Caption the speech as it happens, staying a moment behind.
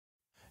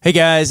Hey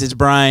guys, it's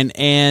Brian,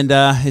 and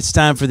it's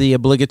time for the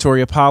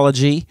obligatory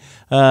apology.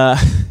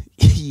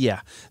 Yeah,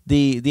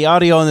 the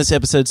audio on this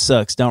episode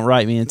sucks. Don't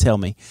write me and tell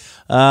me.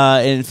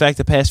 And in fact,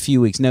 the past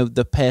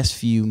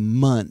few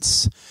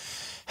months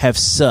have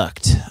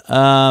sucked.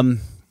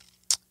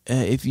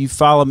 If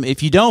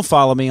you don't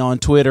follow me on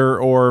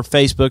Twitter or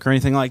Facebook or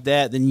anything like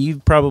that, then you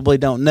probably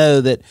don't know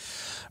that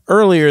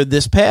earlier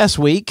this past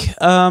week,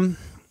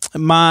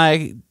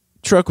 my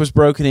truck was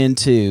broken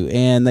into,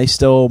 and they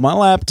stole my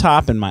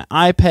laptop and my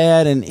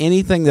iPad and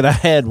anything that I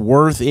had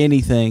worth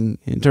anything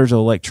in terms of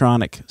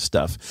electronic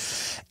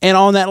stuff. And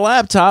on that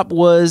laptop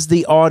was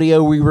the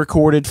audio we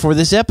recorded for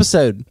this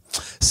episode.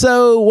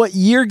 So what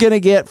you're going to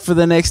get for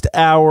the next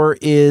hour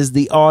is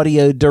the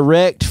audio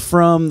direct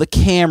from the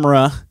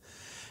camera,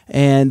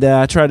 and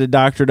I tried to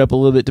doctor it up a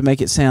little bit to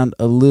make it sound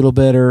a little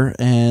better,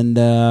 and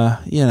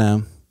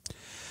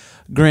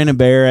grin and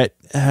bear it.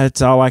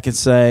 That's all I can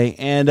say.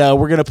 And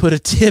we're going to put a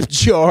tip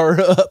jar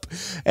up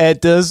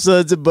at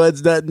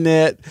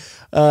sudsandbuds.net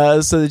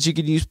so that you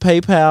can use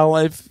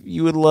PayPal if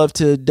you would love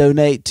to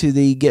donate to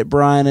the Get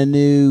Brian a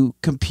New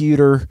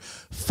Computer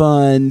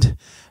Fund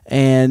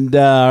and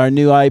our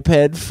new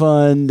iPad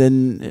fund.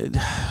 And,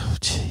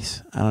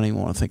 jeez, I don't even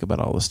want to think about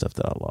all the stuff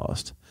that I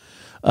lost.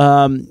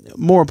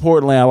 More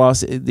importantly, I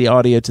lost the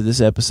audio to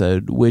this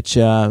episode, which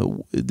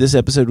this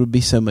episode would be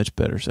so much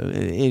better. So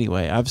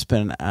anyway, I've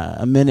spent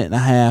a minute and a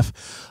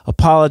half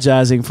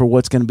apologizing for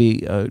what's going to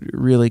be a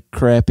really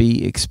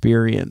crappy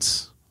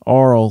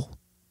oral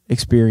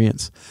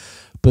experience.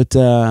 But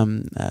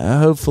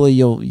hopefully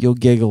you'll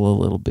giggle a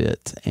little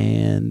bit.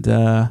 And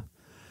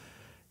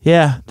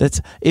yeah,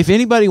 if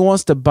anybody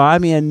wants to buy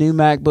me a new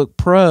MacBook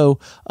Pro,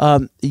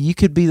 you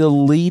could be the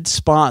lead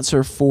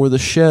sponsor for the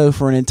show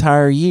for an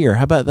entire year.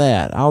 How about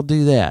that? I'll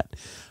do that.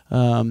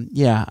 I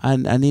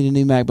need a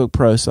new MacBook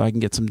Pro so I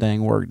can get some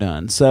dang work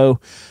done. So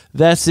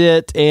that's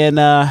it, and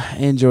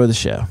enjoy the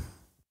show.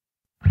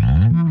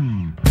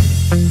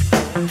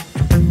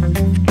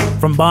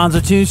 From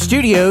Bonzo Tune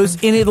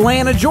Studios in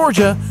Atlanta,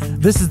 Georgia,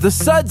 this is the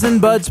Suds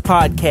and Buds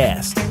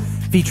podcast,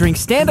 featuring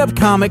stand-up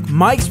comic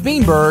Mike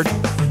Speenberg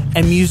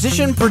and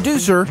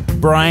musician-producer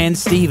Brian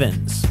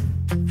Stevens.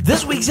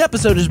 This week's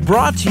episode is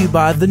brought to you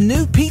by the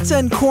new Pizza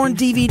and Corn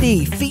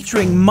DVD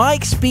featuring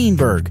Mike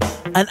Speenberg,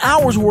 an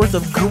hour's worth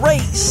of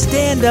great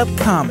stand-up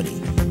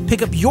comedy.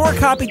 Pick up your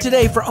copy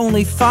today for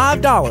only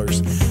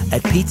 $5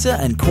 at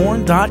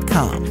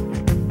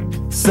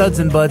pizzaandcorn.com. Suds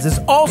and Buds is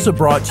also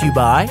brought to you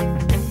by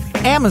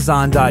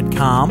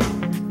Amazon.com,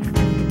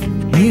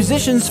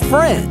 Musician's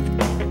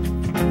Friend,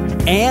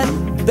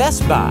 and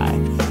Best Buy.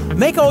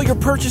 Make all your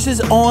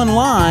purchases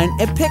online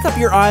and pick up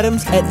your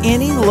items at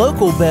any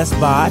local Best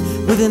Buy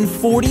within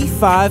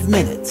 45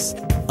 minutes.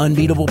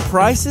 Unbeatable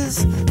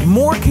prices,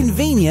 more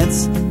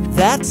convenience.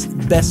 That's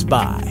Best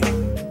Buy.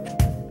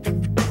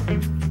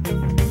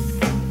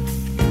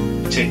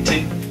 Tick,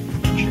 tick.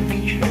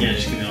 Yeah,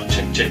 just give me a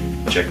check, check.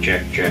 Check,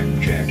 check, check,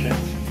 check.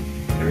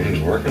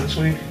 Everything's working this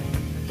week?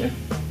 Yeah.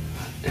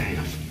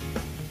 Damn.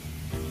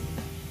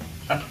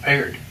 I'm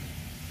prepared.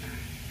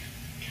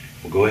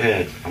 Well, go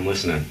ahead. I'm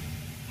listening.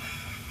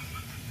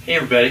 Hey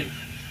everybody.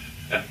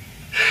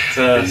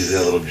 This is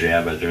a little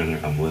jab at there.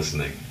 I'm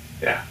listening.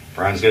 Yeah.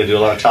 Brian's going to do a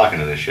lot of talking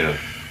in this show.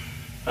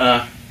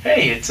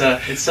 Hey, it's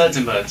Suds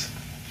and Buds.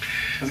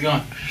 How's it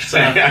going?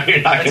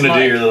 You're not going to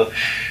do your little...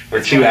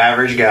 We're two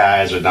average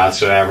guys with not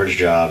so average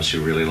jobs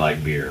who really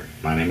like beer.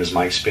 My name is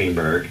Mike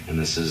Speenberg, and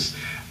this is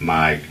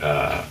my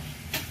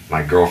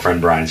my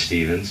girlfriend Brian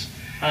Stevens.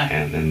 Hi.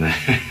 And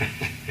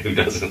who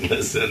doesn't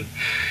listen.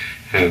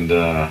 And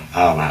I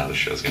don't know how the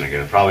show's going to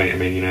go. Probably,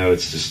 I'm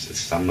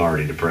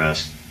already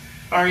depressed.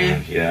 Are you?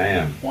 Yeah, I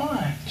am.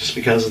 Why? Just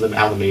because of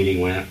how the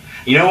meeting went.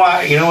 You know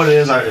why? You know what it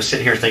is? I was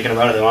sitting here thinking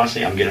about it,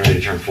 honestly. I'm getting ready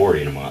to turn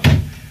 40 in a month.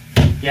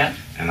 Yeah?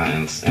 And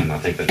I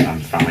think that I'm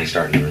finally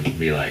starting to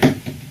be like,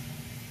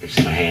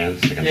 see my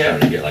hands? Like I'm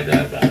starting to get like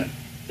that about it.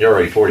 You're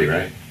already 40,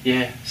 right?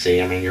 Yeah. See,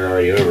 you're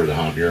already over the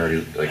hump. You're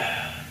already like...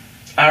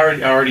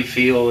 I already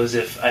feel as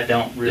if I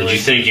don't really... Did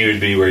you think you would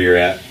be where you're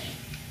at?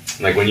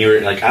 Like when you were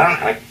like,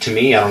 to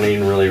me, I don't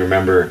even really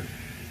remember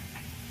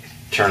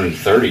turning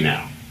 30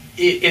 now.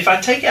 If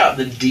I take out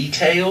the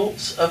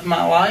details of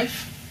my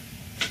life,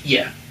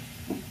 yeah.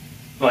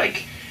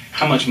 Like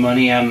how much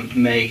money I'm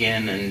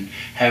making and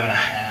having a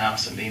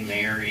house and being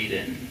married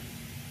and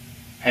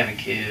having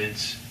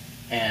kids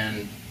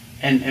and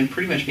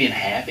pretty much being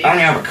happy. I don't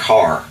even have a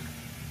car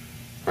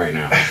right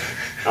now.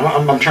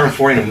 I'm turning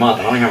 40 in a month.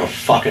 I don't even have a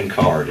fucking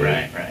car, dude.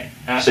 Right.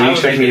 So you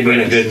expect me to be in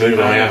a good mood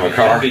when I don't have a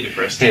car? I'd be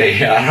depressed.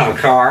 Yeah, I don't have a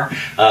car.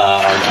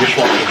 Our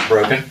dishwasher's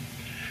broken.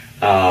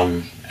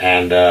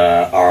 And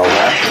our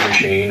washing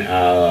machine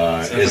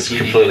is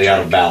completely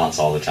out of balance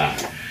all the time,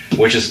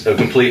 which is a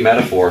complete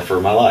metaphor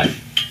for my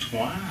life.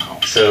 Wow.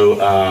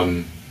 So,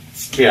 I'm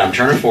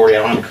turning 40. I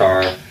don't have a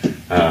car.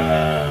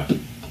 I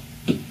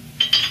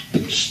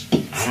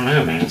don't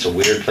know, man. It's a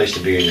weird place to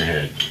be in your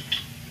head.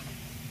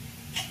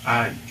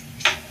 That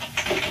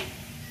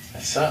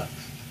sucks.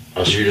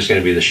 Oh, so you're just going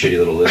to be the shitty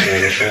little listener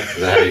and shit? Is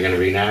that how you're going to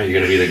be now? You're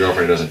going to be the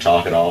girlfriend who doesn't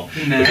talk at all?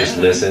 No. Who just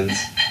listens?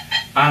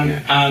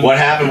 What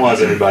happened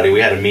was, everybody, we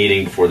had a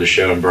meeting before the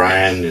show, and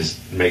Brian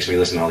makes me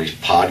listen to all these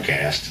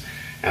podcasts,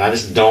 and I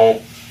just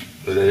don't.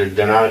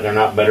 They're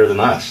not better than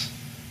us.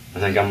 I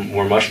think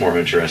we're much more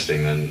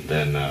interesting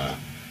than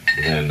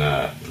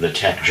the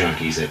tech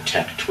junkies at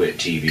Tech Twit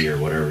TV or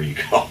whatever you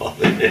call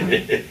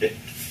it.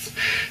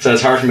 So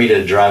it's hard for me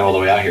to drive all the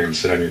way out here and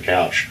sit on your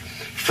couch.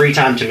 Free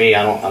time to me,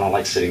 I don't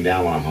like sitting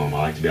down when I'm home. I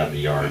like to be out in the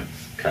yard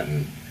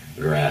cutting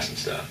grass and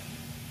stuff.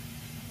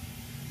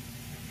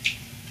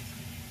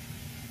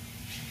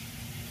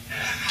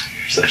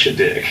 You're such a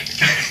dick.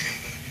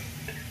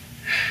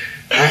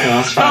 I don't know,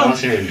 it's fine. I'll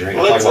sit here and drink.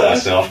 I'll talk about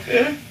myself.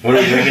 What are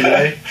we drinking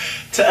today?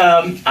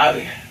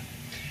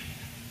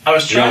 I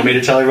was trying. You want me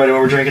to tell everybody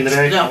what we're drinking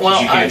today? No,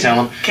 well, you can't tell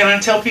them. Can I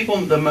tell people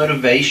the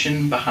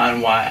motivation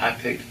behind why I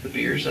picked the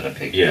beers that I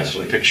picked? Yes,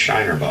 we picked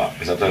Shiner Bock.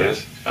 Is that what that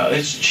is?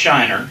 It's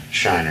Shiner.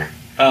 Shiner.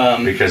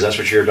 Because that's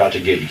what you're about to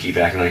get. You keep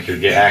acting like you're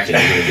going to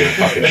get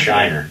a fucking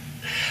Shiner.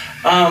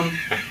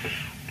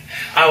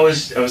 I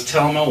was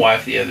telling my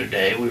wife the other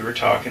day, we were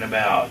talking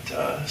about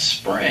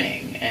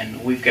spring,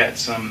 and we've got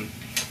some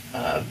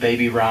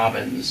baby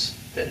robins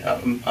that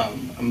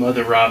a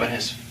mother robin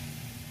has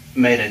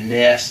made a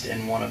nest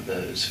in one of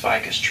those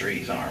ficus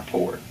trees on our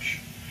porch.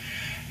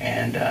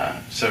 And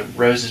so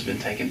Rose has been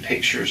taking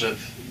pictures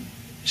of,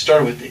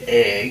 started with the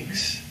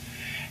eggs,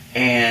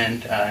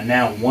 and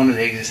now one of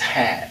the eggs is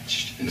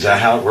hatched. Is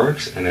that how it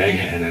works? An egg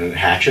and then it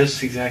hatches?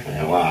 That's exactly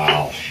how it works.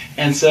 Wow.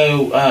 And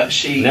so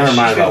she... Never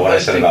mind about what I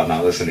said about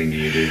not listening to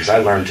you, dude, because I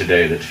learned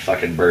today that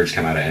fucking birds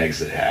come out of eggs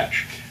that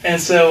hatch.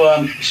 And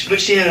so, but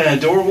she had an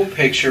adorable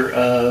picture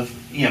of,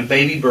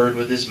 baby bird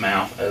with his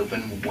mouth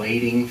open,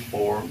 waiting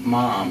for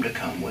mom to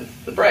come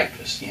with the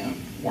breakfast,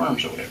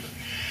 worms or whatever.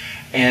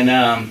 And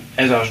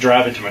as I was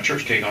driving to my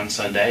church gig on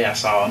Sunday, I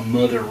saw a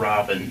mother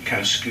robin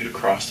kind of scoot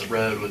across the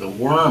road with a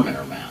worm in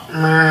her mouth.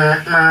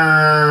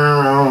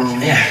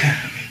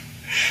 Yeah.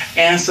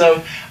 And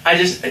so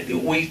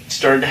we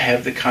started to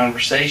have the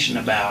conversation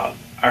about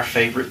our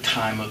favorite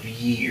time of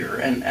year,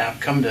 and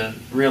I've come to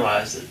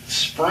realize that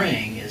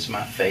spring is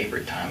my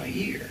favorite time of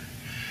year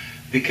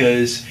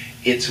because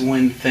it's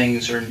when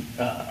things are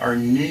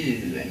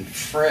new and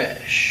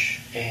fresh,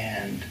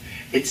 and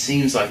it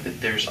seems like that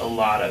there's a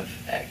lot of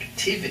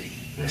activity,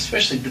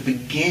 especially the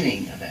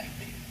beginning of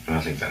activity. I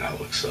think that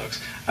outlook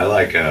sucks. I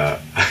like I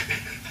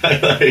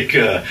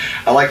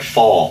like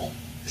fall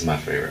is my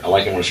favorite. I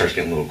like it when it starts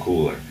getting a little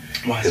cooler.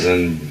 Because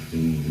then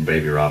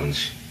baby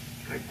robins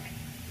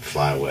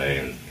fly away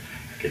and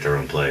get their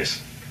own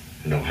place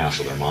and don't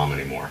hassle their mom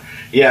anymore.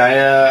 Yeah,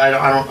 I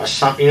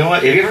don't. You know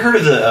what? Have you ever heard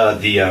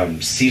of the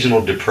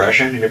seasonal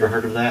depression? Have you ever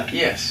heard of that?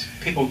 Yes,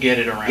 people get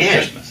it around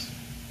Christmas.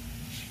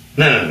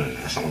 No,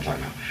 that's not what I'm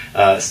talking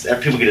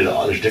about. People get it.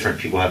 There's different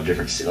people have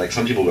different. Like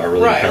some people are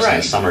really depressed in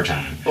the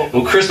summertime.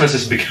 Well, Christmas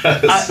is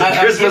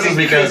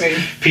because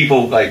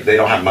people they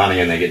don't have money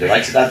and they get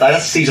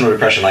that's seasonal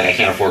depression. Like I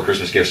can't afford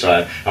Christmas gifts,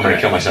 so I'm going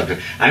to kill myself.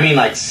 I mean,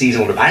 like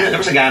seasonal. I know there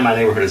was a guy in my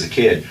neighborhood as a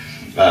kid,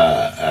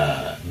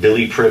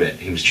 Billy Privet.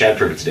 He was Chad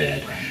Privet's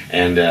dad,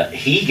 and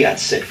he got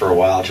sick for a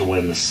while. To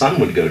when the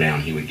sun would go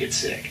down, he would get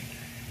sick,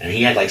 and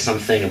he had like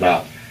something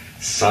about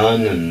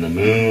sun and the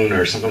moon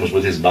or something was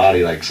with his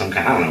body, like some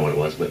kind, I don't know what it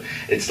was, but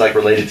it's like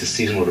related to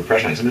seasonal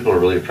depression. Like some people are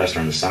really depressed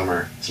during the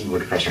summer, some people are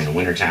depressed during the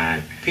winter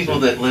time. People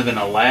that live in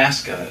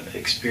Alaska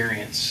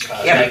experience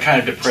that kind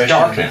of depression.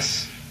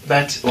 Darkness.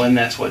 That's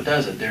what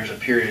does it. There's a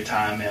period of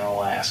time in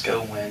Alaska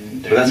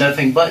when there's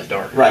nothing but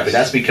darkness. Right, but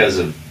that's because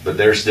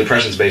there's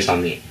depression's based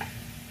on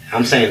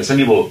I'm saying that some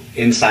people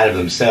inside of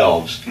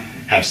themselves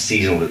have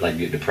seasonal, like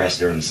get depressed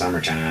during the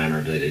summertime, or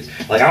I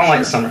don't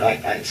like summer.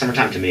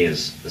 Summertime to me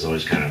is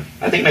always kind of.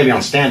 I think maybe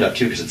on stand up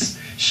too because it's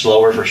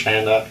slower for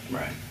stand up.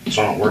 Right.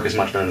 So I don't work as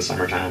much during the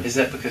summertime. Is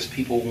that because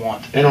people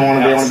want? They don't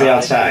want to be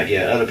outside.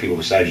 Yeah, other people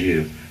besides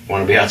you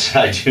want to be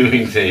outside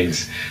doing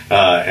things.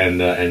 And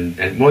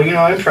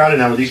well, I'm proud of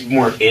now. These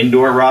more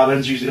indoor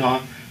robins usually, huh?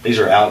 These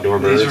are outdoor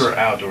birds. These are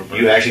outdoor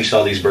birds. You actually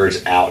saw these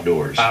birds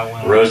outdoors.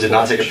 Rose did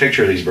not take a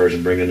picture of these birds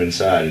and bring them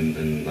inside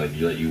and let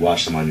you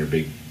watch them on your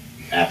big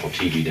Apple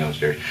TV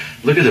downstairs.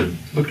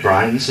 Look,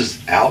 Brian, this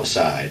is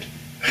outside.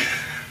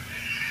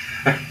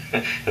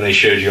 And they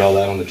showed you all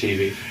that on the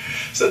TV.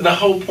 So the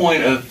whole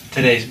point of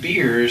today's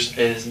beers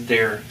is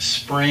they're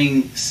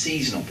spring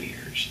seasonal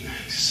beers.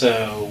 Nice.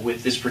 So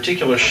with this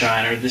particular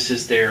Shiner, this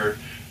is their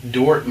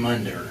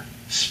Dortmunder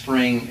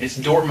spring. It's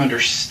Dortmunder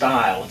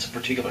style. It's a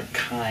particular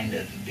kind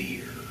of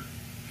beer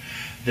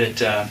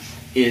that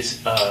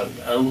is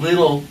a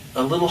little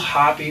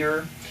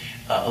hoppier,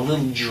 a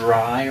little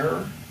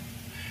drier,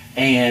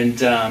 and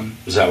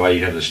is that why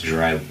you have this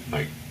dry,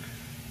 like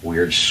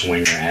weird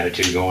swinger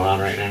attitude going on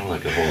right now?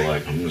 Like the whole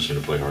I'm just going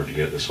to play hard to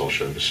get this whole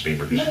show. This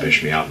Beamer can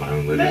fish me out in my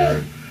own living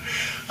room.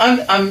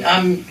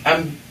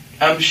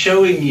 I'm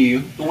showing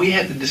you. We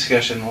had the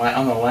discussion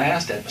on the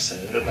last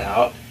episode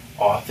about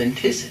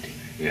authenticity.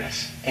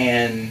 Yes.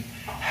 And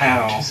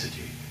how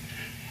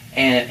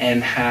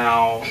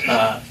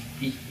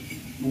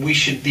we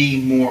should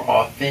be more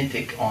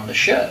authentic on the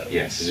show.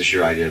 Yes. Is this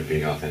your idea of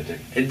being authentic?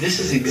 This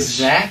is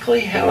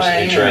exactly how I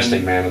am. The most interesting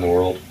am. man in the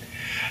world.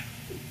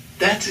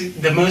 That's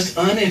the most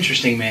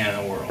uninteresting man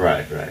in the world.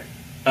 Right.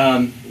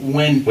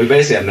 When we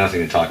basically have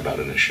nothing to talk about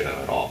in this show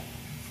at all.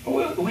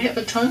 We have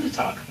a ton to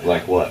talk about.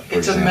 Like what?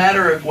 It's a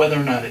matter of whether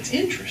or not it's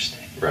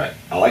interesting. Right.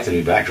 I like the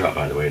new backdrop,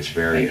 by the way. It's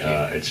very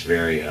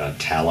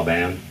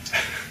Taliban.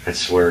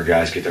 That's where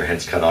guys get their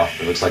heads cut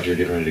off. It looks like you're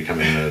getting ready to come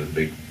in with a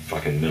big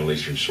fucking Middle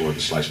Eastern sword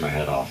to slice my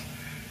head off.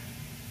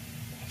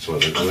 That's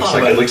what it looks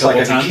like. It looks like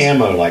a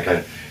camo, like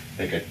a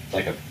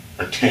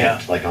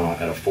tent, like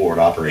at a Ford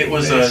operating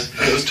base.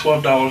 It was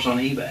 $12 on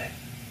eBay.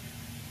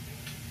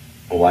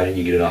 Well, why didn't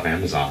you get it off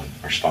Amazon,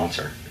 our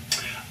sponsor?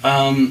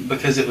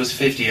 Because it was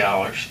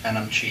 $50 and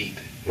I'm cheap.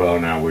 Well,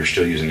 now we're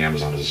still using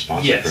Amazon as a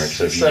sponsor, yes. correct?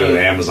 So if you go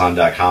to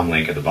Amazon.com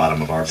link at the bottom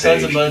of our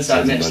page,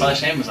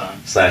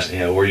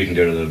 sudsandbuds.net/Amazon. Or you can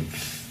go to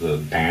the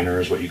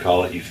banner is what you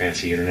call it, you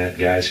fancy internet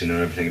guys who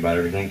know everything about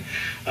everything.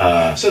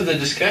 So the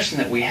discussion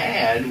that we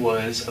had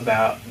was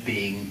about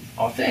being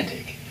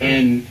authentic.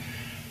 And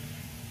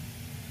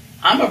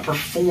I'm a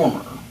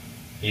performer.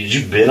 Did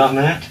you bid on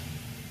that?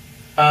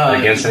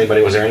 Against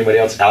anybody? Was there anybody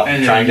else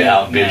trying to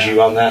outbid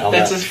you on that?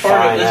 That's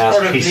part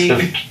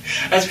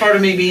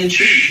of me being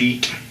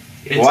cheap.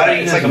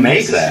 Why don't you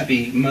make that?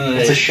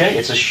 It's a sheet.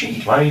 It's a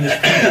sheet. Why don't you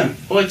just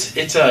well,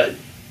 it's a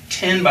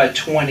 10 by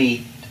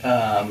 20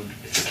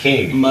 it's a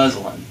king.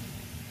 muslin.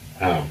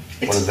 Oh.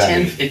 What does that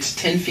mean? It's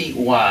 10 feet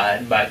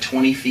wide by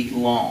 20 feet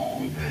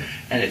long,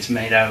 and it's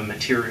made out of a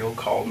material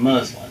called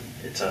muslin.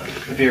 It's a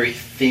very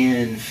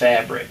thin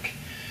fabric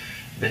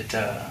that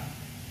I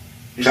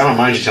don't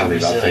mind you telling me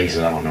about things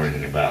that I don't know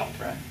anything about.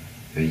 Right.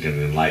 And you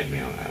can enlighten me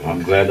on that. Well,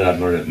 I'm glad that I've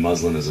learned that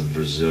muslin is a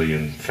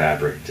Brazilian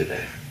fabric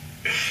today.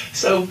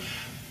 So,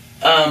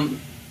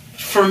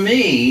 for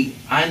me,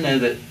 I know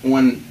that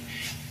when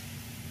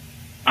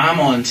I'm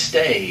on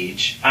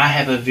stage, I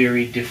have a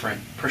very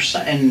different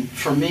persona. And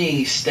for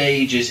me,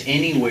 stage is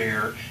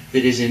anywhere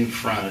that is in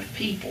front of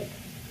people.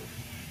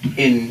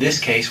 In this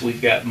case,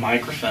 we've got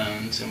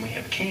microphones and we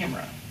have a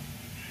camera.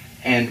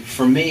 And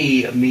for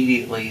me,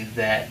 immediately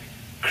that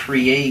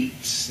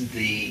creates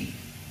the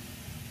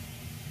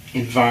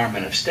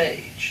environment of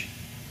stage.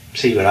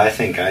 See, but I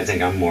think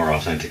I'm more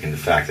authentic in the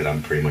fact that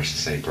I'm pretty much the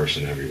same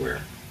person everywhere.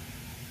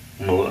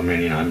 I'm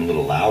a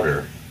little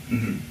louder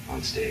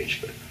on stage,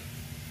 but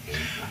I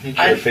think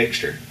you're a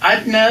fakester.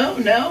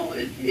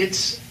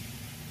 It's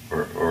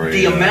or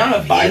the amount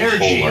of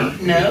energy.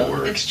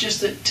 No, it's just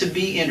that to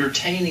be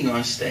entertaining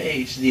on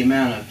stage, the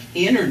amount of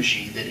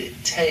energy that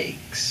it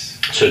takes.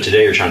 So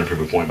today you're trying to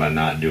prove a point by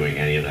not doing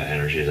any of that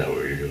energy. Is that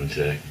what you're doing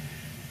today?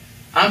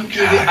 I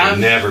could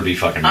never be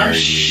fucking married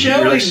to you.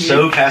 You're like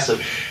so passive.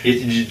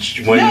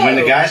 When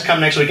the guys come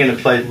next weekend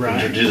to play,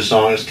 to do the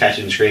songs,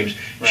 Catching the Screams,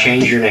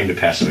 change your name to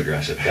Passive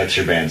Aggressive. That's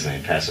your band's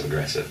name, Passive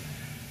Aggressive.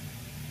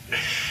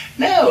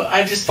 No,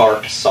 I just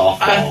fart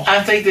softball.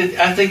 I think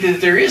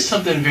that there is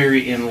something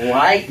very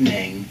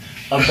enlightening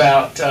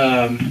about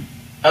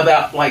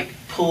like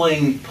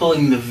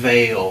pulling the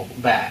veil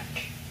back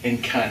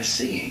and kind of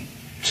seeing.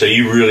 So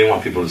you really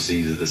want people to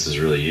see that this is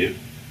really you?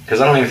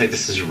 Because I don't even think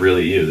this is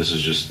really you. This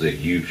is just that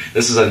you.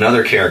 This is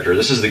another character.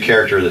 This is the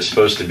character that's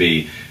supposed to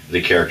be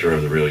the character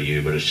of the real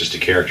you, but it's just a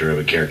character of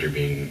a character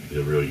being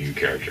the real you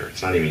character.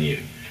 It's not even you.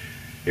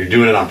 You're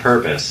doing it on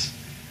purpose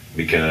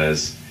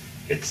because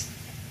it's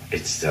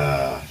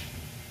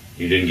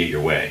you didn't get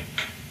your way.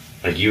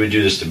 Like you would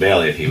do this to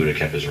Bailey if he would have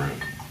kept his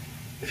room.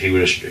 If he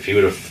would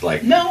have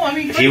like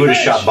if he would have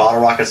shot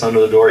bottle rockets under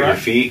the door at your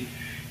feet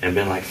and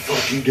been like,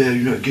 "Fuck you, Dad,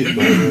 you're not getting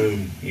my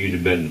room," you'd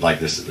have been like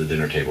this at the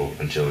dinner table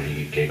until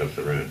he gave up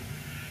the room.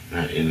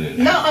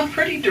 No, I'm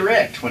pretty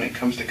direct when it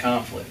comes to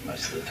conflict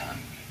most of the time.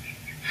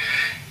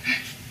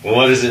 Well,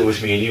 what is it with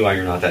me and you? Why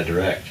you're not that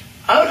direct?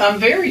 I'm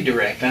very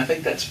direct, and I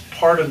think that's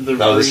part of the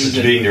reason. Oh, this is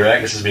being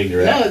direct? This is being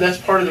direct? No, that's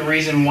part of the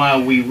reason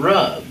why we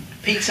rub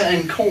pizza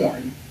and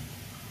corn.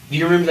 Do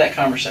you remember that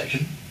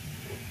conversation?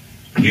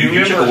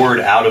 You took a word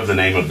out of the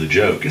name of the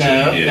joke.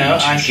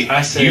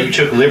 I said... You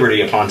took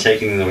liberty upon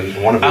taking the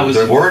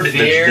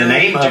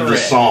name of the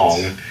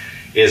song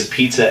is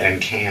pizza and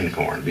canned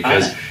corn.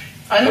 Because,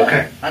 I know.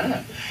 Okay. I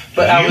know.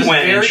 But I was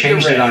went and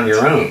changed it on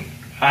your own,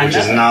 which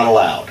is not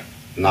allowed.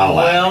 Not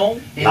allowed. Well,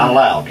 not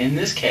allowed. In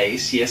this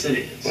case, yes it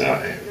is. Well,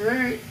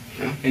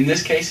 in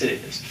this case, it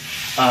is.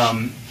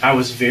 I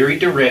was very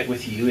direct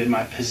with you in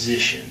my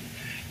position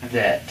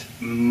that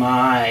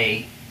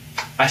I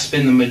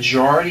spend the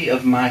majority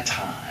of my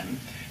time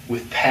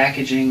with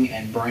packaging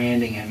and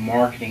branding and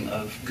marketing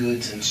of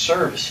goods and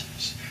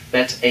services.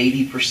 That's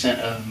 80%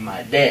 of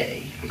my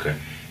day. Okay.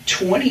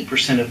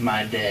 20% of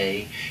my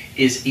day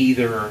is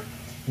either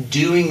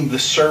doing the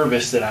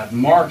service that I've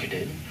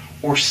marketed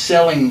or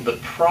selling the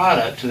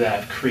product that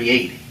I've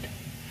created.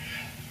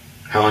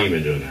 How long have you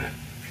been doing that?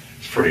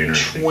 It's pretty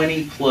interesting.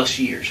 20 plus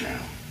years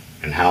now.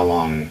 And how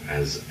long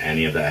has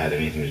any of that had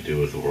anything to do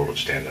with the world of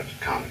stand-up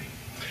comedy?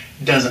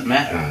 Doesn't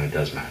matter. It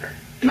does matter.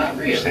 Not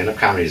really. Stand-up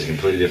comedy is a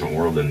completely different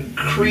world than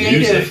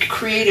creative music.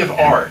 Creative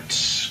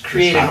arts.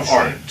 Creative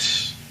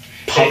arts.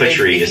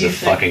 Puppetry is a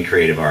fucking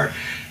creative art.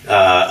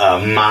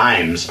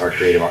 Mimes are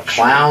creative art.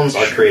 Clowns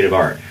are creative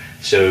art.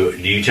 So, do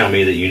you tell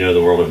me that you know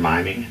the world of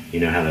miming? You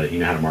know how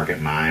to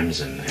market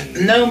mimes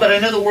and... No, but I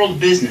know the world of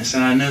business,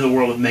 and I know the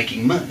world of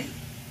making money.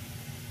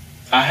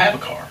 I have a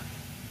car.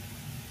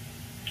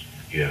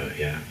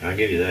 Yeah, I'll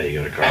give you that. You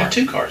got a car. I have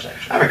 2 cars,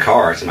 actually. I have a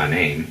car. It's in my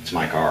name. It's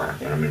my car.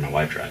 But I mean, my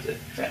wife drives it.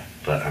 Yeah.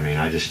 But I mean,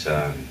 I just...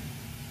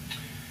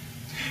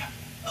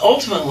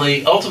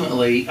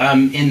 Ultimately,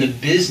 I'm in the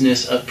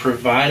business of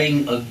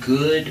providing a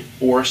good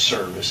or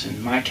service,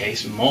 in my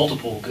case,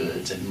 multiple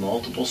goods and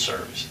multiple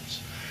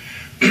services,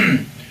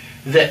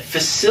 that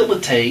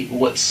facilitate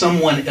what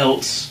someone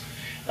else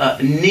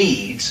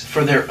needs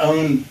for their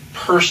own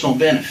personal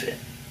benefit.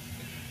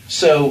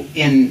 So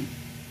in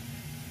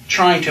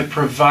trying to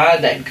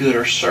provide that good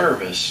or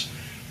service,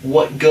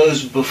 what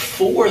goes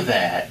before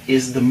that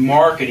is the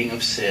marketing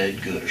of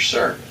said good or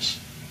service.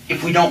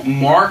 If we don't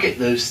market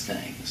those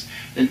things,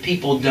 then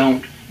people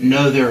don't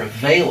know they're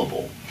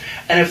available.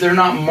 And if they're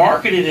not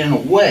marketed in a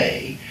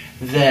way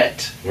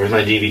that... Where's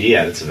my DVD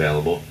at? It's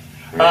available.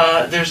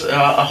 Right. There's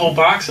a whole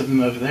box of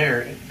them over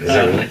there. Is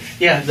that really?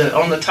 Yeah,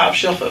 on the top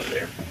shelf over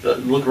there.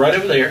 Look right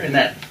over there in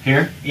that...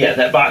 Here? Yeah,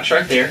 that box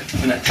right there.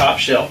 In that top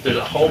shelf, there's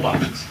a whole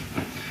box.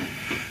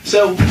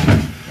 So,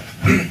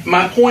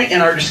 my point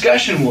in our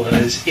discussion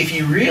was, if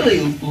you really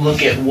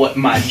look at what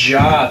my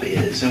job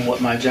is and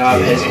what my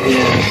job has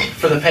been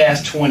for the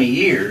past 20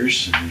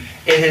 years,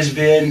 it has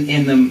been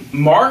in the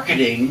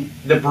marketing,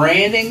 the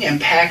branding and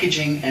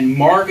packaging and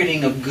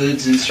marketing of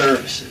goods and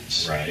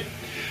services. Right.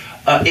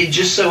 It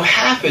just so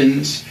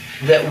happens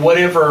that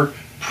whatever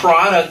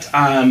product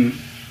I'm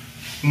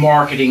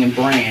marketing and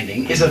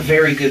branding is a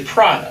very good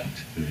product.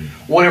 Mm-hmm.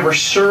 Whatever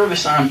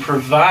service I'm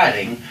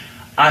providing,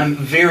 I'm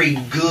very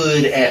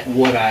good at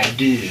what I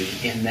do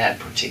in that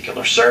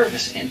particular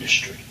service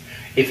industry.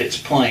 If it's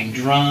playing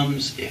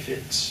drums, if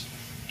it's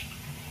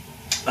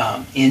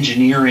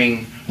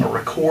engineering a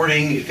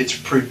recording, if it's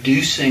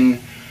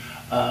producing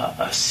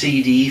a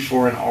CD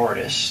for an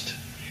artist,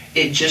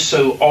 it just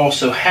so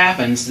also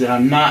happens that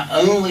I'm not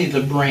only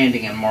the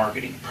branding and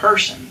marketing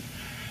person,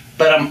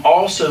 but I'm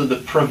also the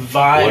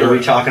provider. What are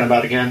we talking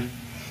about again?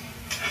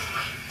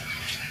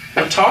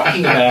 We're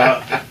talking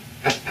about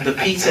the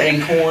Pizza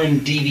and Corn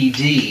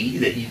DVD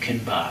that you can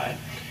buy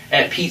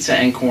at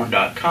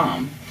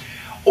pizzaandcorn.com.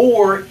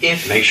 Or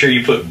if... Make sure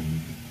you put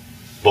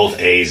both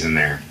A's in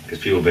there, because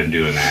people have been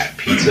doing that.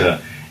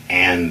 Pizza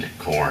and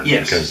corn.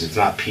 Yes. Because it's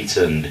not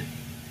pizza and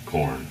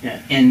corn.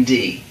 Yeah,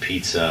 ND.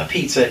 Pizza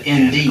ND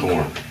and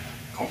corn.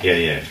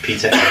 Yeah.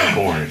 Pizza and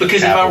corn.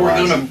 Because if I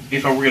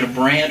were gonna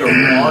brand or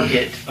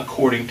market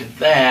according to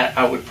that,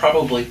 I would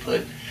probably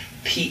put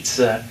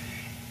pizza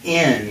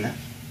in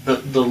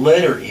the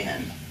letter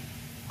N,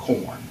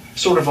 corn.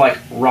 Sort of like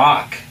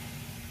rock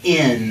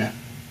in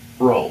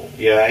roll.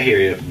 Yeah, I hear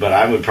you. But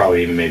I would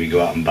probably even maybe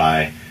go out and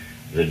buy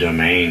the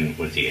domain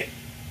with the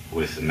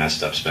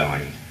messed up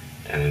spelling,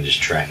 and then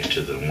just track it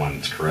to the one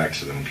that's correct,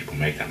 so that when people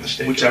make that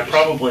mistake, which I've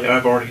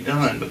already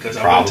done, because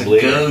I went to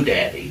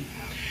GoDaddy.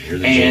 You're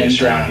the genius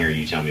around here.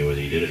 You tell me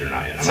whether you did it or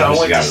not yet. So I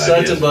went to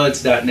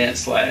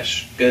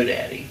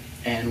sudsandbuds.net/GoDaddy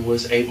and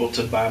was able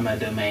to buy my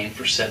domain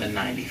for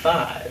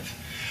 $7.95.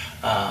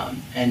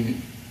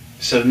 And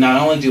so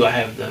not only do I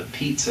have the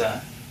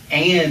pizza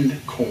and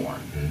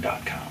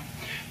corn.com,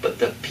 but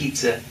the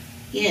pizza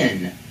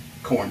in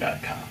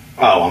corn.com.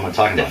 Oh, I'm not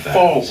talking about that.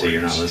 Forwards. So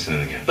you're not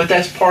listening again. But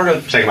that's part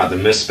of... I'm talking about the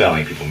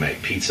misspelling people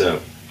make. Pizza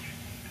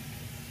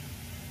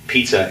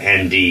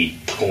ND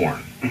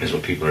corn is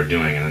what people are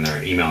doing, and then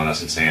they're emailing us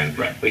and saying,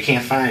 right, we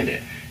can't find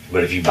it.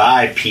 But if you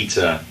buy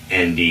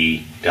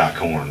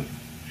pizzaND.corn...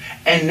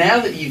 And now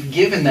that you've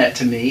given that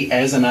to me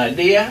as an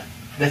idea,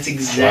 that's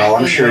exactly... Well,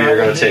 I'm sure you're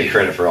going to take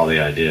credit for all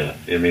the idea.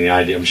 I mean, the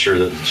idea, I'm sure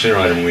that sooner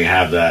or later when we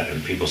have that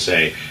and people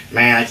say,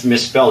 man, it's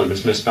misspelled.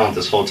 It's misspelled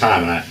this whole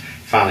time, and I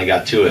finally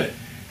got to it.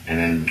 And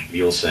then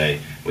you'll say,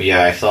 well,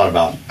 yeah, I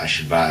probably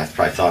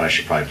thought I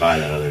should buy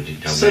that other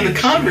domain. So the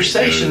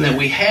conversation that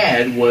we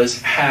had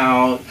was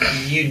how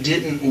you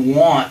didn't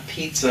want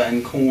Pizza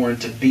and Corn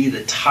to be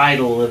the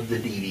title of the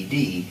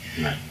DVD.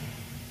 Right.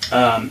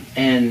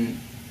 And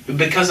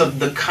because of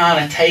the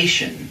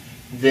connotation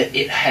that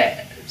it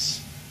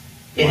has.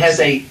 It has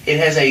a...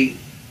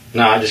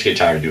 No, I just get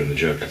tired of doing the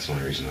joke. That's the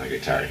only reason I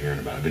get tired of hearing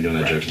about it. I've been doing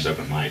that joke since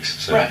open mics.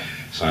 So, right.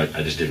 So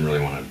I just didn't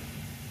really want to...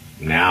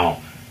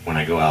 Now, when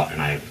I go out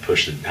and I have to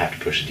push the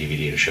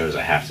DVD in shows,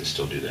 I have to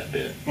still do that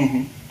bit.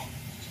 Mm-hmm.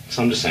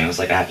 So I'm just saying, it's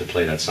like I have to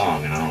play that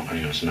song, and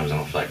sometimes I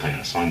don't feel like playing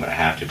that song, but I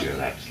have to,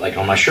 because like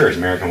on my shirt,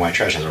 American White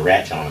Trash has a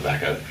rat tail on the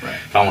back of it. Right.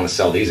 If I want to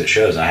sell these at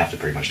shows, I have to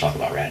pretty much talk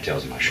about rat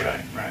tails in my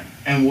shirt. Right.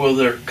 And will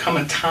there come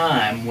a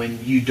time when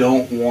you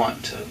don't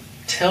want to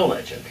tell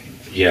that joke anymore?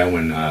 Yeah,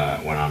 when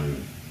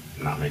I'm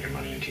not making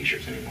money in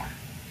T-shirts anymore.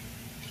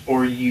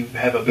 Or you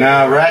have a...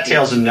 No, rat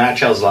tails is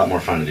a lot more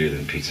fun to do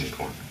than Pizza and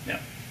Corn. Yeah.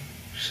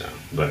 So,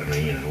 but I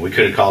mean, we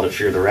could have called it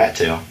Fear the Rat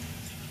Tail.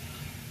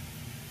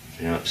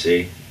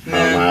 See?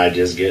 I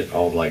just get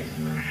all like...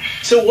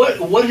 So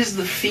what has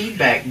the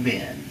feedback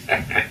been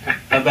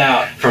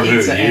about from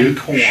Pizza who? You? and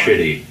Corn?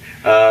 Shitty.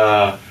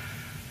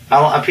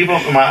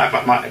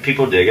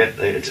 People dig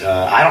it.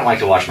 I don't like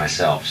to watch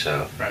myself,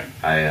 so Right.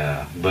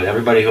 But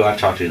everybody who I've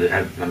talked to,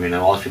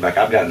 all the feedback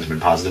I've gotten has been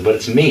positive. But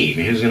it's me. I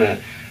mean,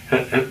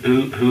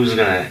 who's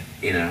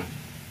gonna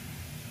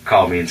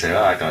call me and say,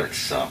 "Oh, I thought it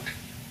sucked."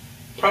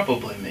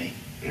 Probably me.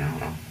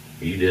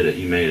 You did it.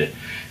 You made it.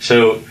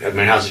 So,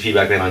 how's the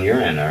feedback been on your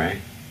end? All right.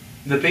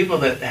 The people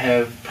that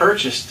have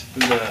purchased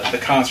the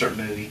concert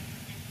movie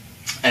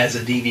as a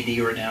DVD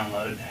or a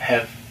download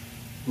have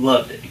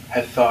loved it,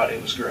 have thought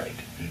it was great.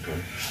 Okay.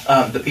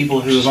 The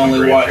people who have Some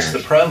only watched the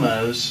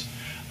grandparents.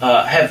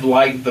 promos have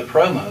liked the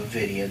promo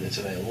video that's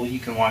available. You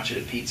can watch it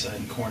at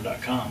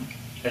pizzaandcorn.com.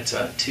 That's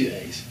 2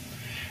 A's.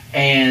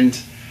 And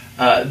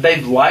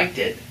they've liked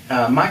it.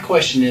 My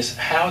question is,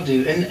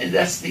 and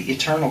that's the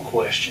eternal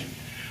question,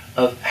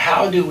 of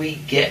how do we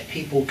get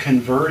people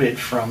converted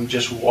from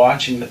just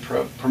watching the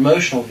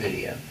promotional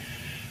video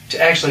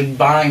to actually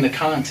buying the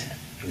content?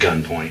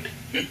 Gunpoint.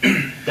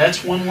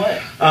 That's one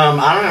way.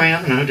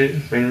 I don't know,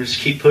 dude. We just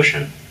keep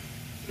pushing.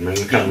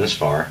 We've come this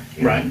far.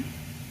 Right.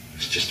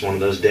 It's just one of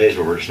those days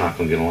where we're just not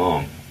going to get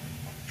along.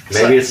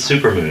 Maybe it's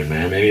supermoon,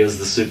 man. Maybe it was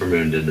the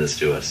supermoon did this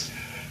to us.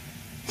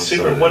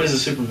 What is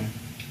a supermoon?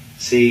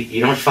 See,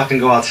 you don't fucking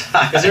go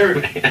outside.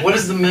 What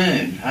is the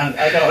moon?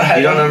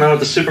 You don't know what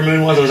the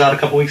supermoon was? It was out a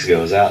couple weeks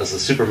ago. The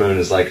supermoon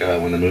is like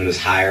when the moon is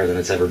higher than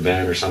it's ever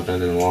been or something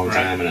in a long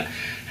time, and it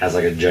has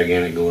like a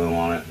gigantic glow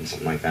on it and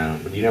something like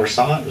that. But you never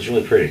saw it? It was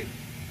really pretty.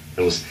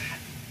 It was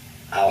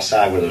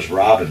outside where there's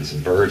robins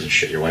and birds and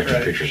shit your wife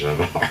took pictures of.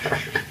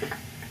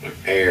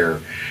 Air.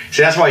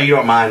 See, that's why you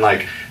don't mind,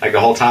 like the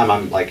whole time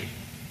I'm like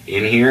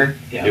in here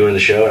doing the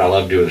show, and I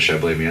love doing the show,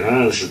 believe me. And I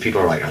know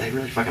people are like, are they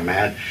really fucking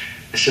mad?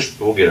 It's just,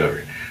 we'll get over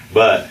it.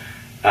 But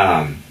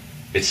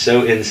it's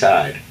so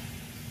inside.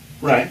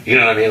 Right. You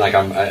know what I mean?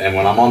 And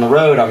when I'm on the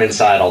road, I'm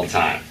inside all the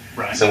time.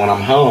 Right. So when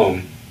I'm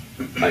home,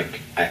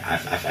 like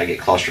I get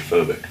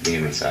claustrophobic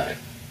being inside.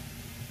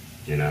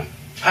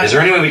 Is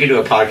there any way we can do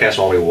a podcast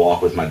while we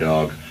walk with my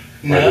dog?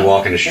 No. Like we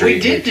walk in the street. We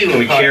did do Can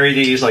we carry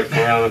these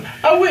around?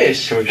 I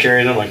wish. Can we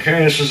carry them like,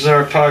 hey, this is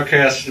our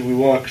podcast, we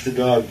walk the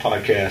dog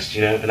podcast,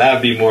 And that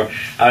would be more.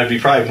 I would be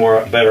probably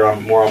more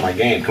on my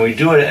game. Can we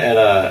do it at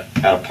a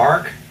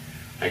park,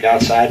 like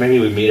outside? Maybe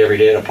we meet every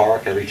day at a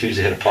park, every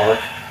Tuesday at a park.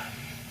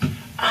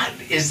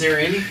 Is there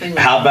anything?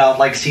 How about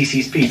like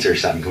CC's Pizza or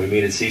something? Can we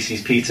meet at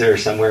CC's Pizza or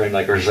somewhere and or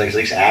at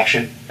least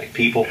action, like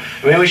people?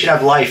 Maybe we should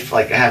have life,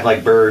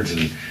 have birds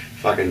and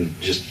fucking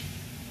just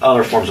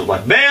other forms of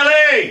life.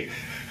 Bailey.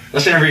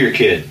 Let's interview your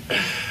kid.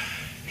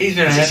 He's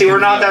gonna see, we're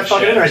not that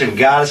fucking interesting.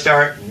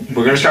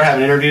 We're gonna start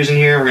having interviews in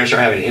here. We're gonna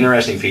start having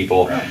interesting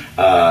people.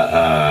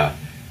 Right.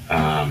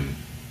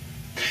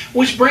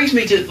 Which brings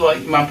me to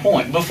my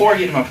point. Before I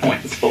get to my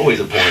point, it's always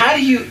a point. How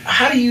do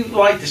you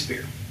like this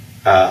beer?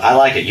 I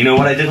like it. You know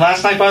what I did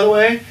last night, by the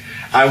way?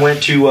 I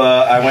went to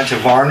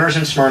Varner's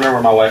in Smyrna,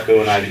 where my wife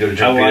and I had to go to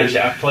drink beers.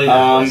 I played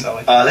that place. I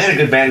like that. They had a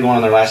good band going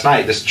on there last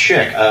night. This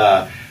chick,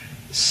 her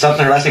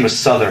last name was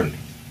Southern.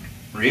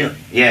 Really?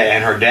 Yeah,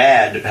 and her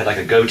dad had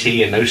a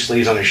goatee and no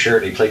sleeves on his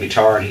shirt, and he played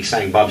guitar, and he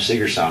sang Bob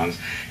Seger songs.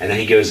 And then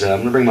he goes, I'm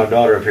going to bring my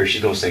daughter up here.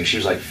 She's going to sing. She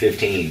was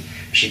 15.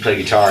 She played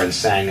guitar and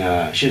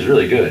sang. She was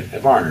really good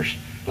at Varner's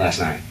last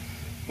night.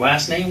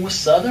 Last name was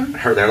Southern?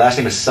 Their last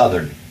name is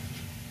Southern.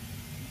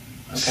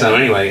 Okay. So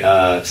anyway,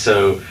 I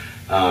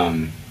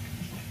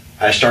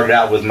started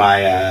out with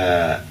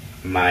my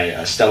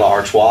Stella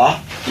Artois.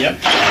 Yep.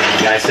 And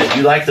the guy said,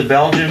 "You like the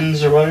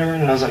Belgians or whatever?"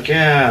 And I was like,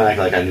 "Yeah." And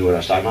I knew what I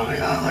was talking about.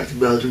 I like the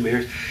Belgian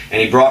beers.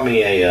 And he brought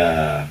me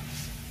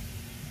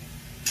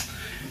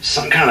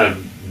some kind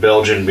of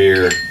Belgian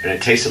beer, and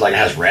it tasted like it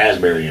has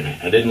raspberry in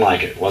it. I didn't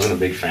like it. Wasn't a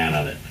big fan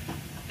of it.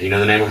 Do you know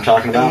the name I'm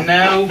talking about?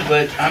 No,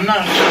 but I'm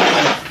not a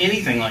fan of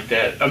anything like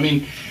that. I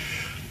mean,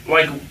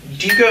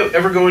 do you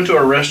ever go into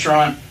a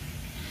restaurant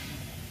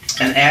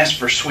and ask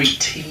for sweet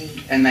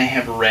tea, and they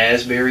have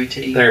raspberry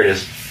tea? There it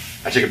is.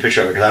 I took a picture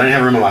of it because I didn't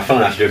have room on my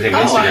phone. I have to do everything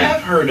on Instagram. I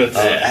have heard of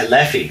that.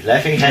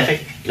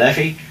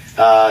 Leffy.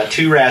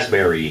 2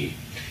 raspberry.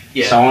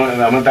 Yeah. So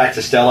I went back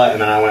to Stella, and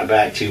then I went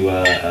back to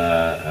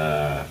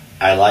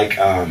I like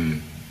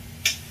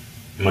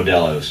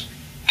Modelo's.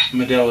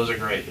 Modelo's are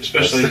great,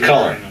 especially the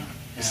color.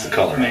 It's the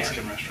color.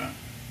 Mexican restaurant.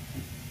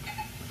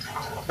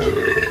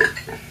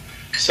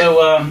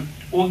 So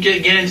we'll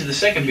get into the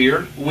second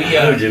beer. I'm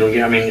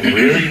getting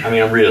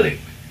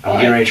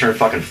ready to turn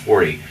fucking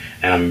 40,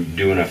 and I'm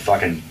doing a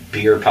fucking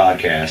beer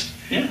podcast.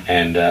 Yeah.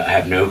 And I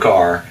have no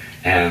car,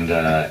 and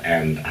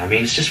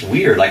it's just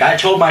weird. I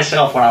told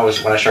myself when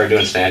I started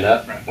doing stand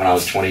up when I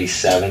was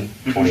 27,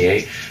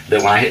 28,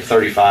 that when I hit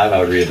 35 I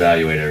would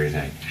reevaluate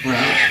everything.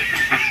 Right.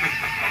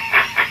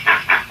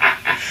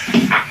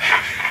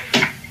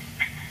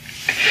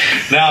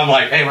 Now I'm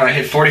like, hey, when I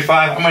hit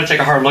 45, I'm going to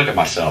take a hard look at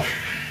myself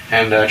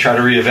and try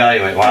to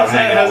reevaluate. How's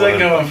that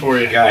going for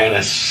you? Guy in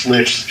a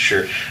Slits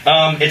shirt.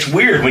 It's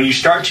weird when you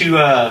start to.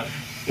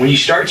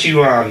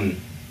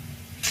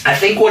 I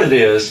think what it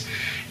is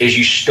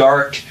you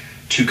start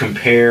to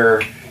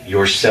compare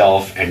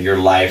yourself and your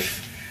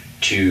life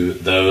to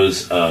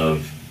those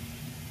of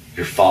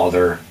your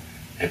father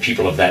and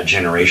people of that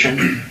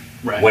generation.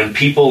 Right. When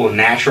people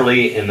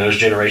naturally in those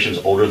generations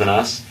older than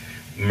us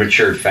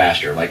matured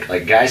faster, like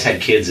guys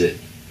had kids that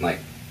like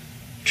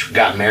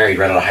got married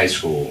right out of high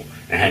school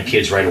and had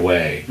kids right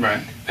away.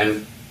 Right.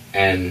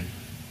 And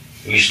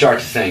you start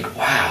to think,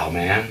 wow,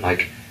 man,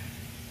 like,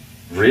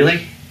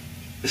 really?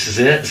 This is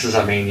it? This is,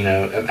 I mean, you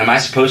know, am I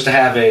supposed to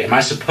have a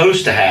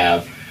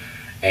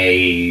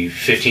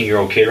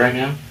 15-year-old kid right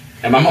now?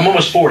 I'm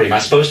almost 40. Am I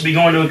supposed to be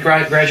going to a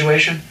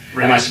graduation?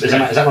 Right. Is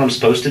that what I'm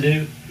supposed to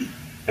do?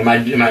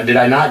 Did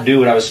I not do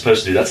what I was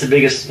supposed to do? That's the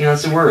biggest, you know,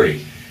 that's the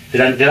worry.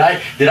 Did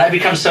I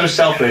become so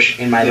selfish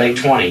in my late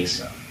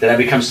 20s? Did I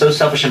become so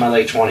selfish in my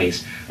late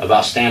 20s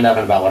about stand-up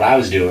and about what I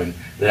was doing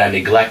that I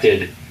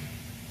neglected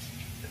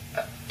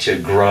to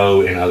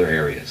grow in other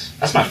areas?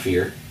 That's my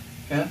fear.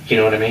 Yeah. You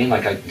know what I mean?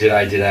 Like, did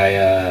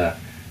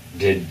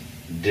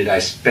I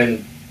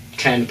spend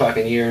 10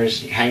 fucking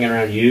years hanging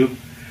around you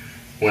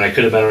when I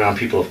could have been around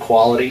people of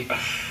quality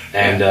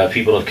and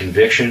people of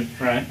conviction,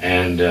 right?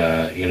 And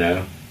you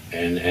know,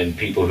 and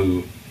people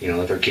who, you know,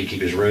 let their kid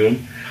keep his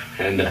room,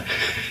 and that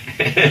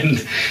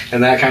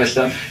kind of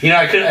stuff. You know,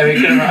 I could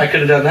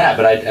have done that,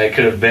 but I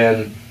could have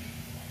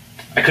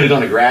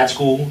gone to grad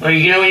school. I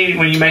mean, you know,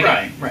 when you make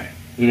right.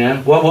 You know,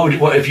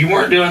 what if you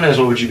weren't doing this?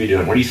 What would you be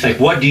doing? What do you think?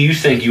 What do you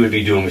think you would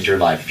be doing with your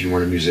life if you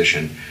weren't a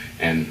musician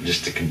and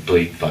just a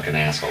complete fucking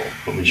asshole?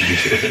 What would you be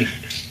doing?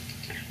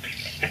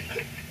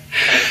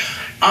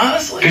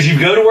 Honestly, because you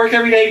go to work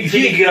every day. You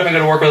think you can get up and go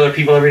to work with other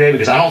people every day?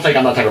 Because I don't think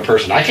I'm that type of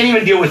person. I can't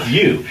even deal with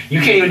you. You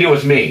can't even deal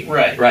with me.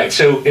 Right.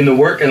 So in the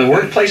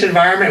workplace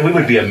environment, we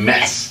would be a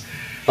mess.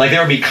 Like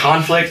there would be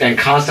conflict and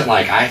constant.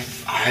 Like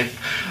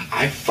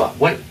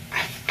what?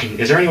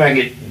 Is there any way I can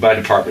get my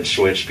department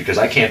switched? Because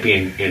I can't be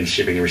in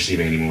shipping and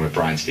receiving anymore with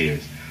Brian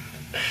Stevens.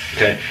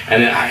 Okay,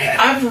 and then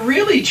I've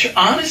really,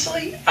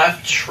 honestly,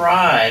 I've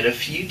tried a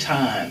few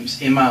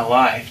times in my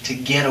life to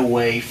get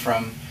away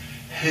from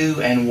who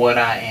and what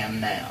I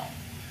am now.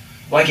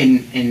 Like in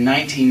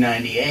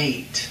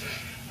 1998,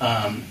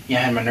 I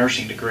had my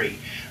nursing degree,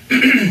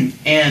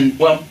 and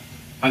well,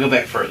 I go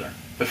back further.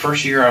 The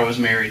first year I was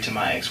married to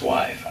my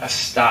ex-wife, I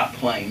stopped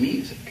playing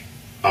music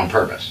on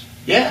purpose.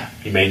 Yeah.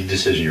 You made the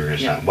decision you were going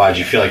to stop. Why? Did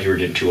you feel like you were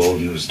getting too old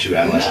and it was too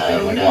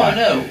adolescent?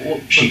 No. Well,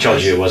 she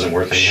told you it wasn't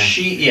worth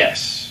anything?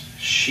 Yes.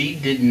 She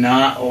did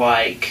not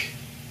like...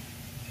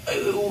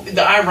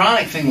 The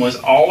ironic thing was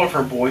all of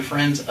her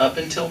boyfriends up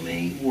until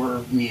me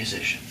were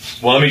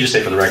musicians. Well, let me just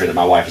say for the record that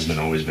my wife has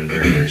always been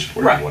very, very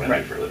supportive of what I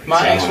do for a living.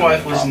 My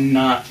ex-wife was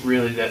not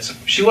really that...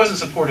 She wasn't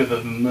supportive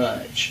of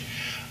much.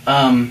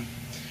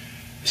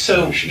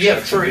 So she yeah,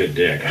 for a good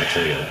dick, I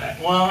tell you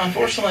that. Well,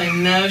 unfortunately,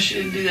 no, she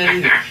didn't do that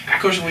either.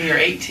 Of course, when you're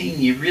 18,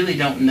 you really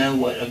don't know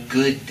what a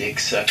good dick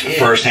suck is.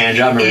 First hand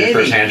job, remember your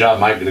first hand job?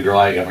 The girl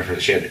I got my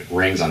first, she had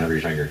rings on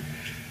every finger.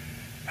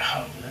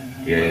 Oh,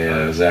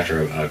 yeah, it was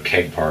after a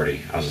keg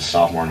party. I was a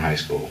sophomore in high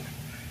school.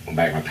 Went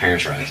back, my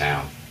parents were out of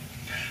town. I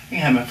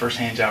think I had my first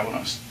hand job when I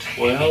was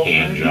 12.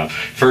 Hand job.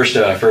 First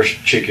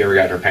chick you ever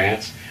got in her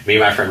pants. Me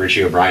and my friend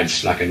Richie O'Brien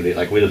snuck into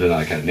we lived in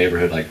like a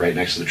neighborhood like right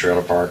next to the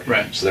trailer park.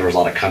 Right. So there was a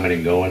lot of coming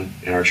and going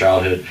in our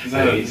childhood.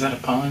 Is that a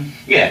pun?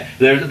 Yeah,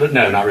 but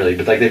no, not really.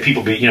 But like there'd be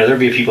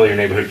people in your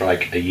neighborhood for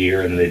like a year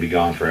and then they'd be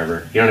gone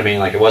forever. You know what I mean?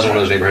 Like it wasn't one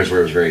of those neighborhoods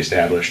where it was very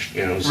established.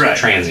 You know, it was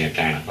transient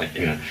kind of like,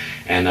 you know.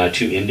 And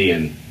two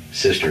Indian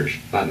sisters,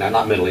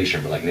 not Middle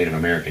Eastern, but like Native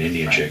American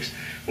Indian chicks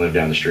lived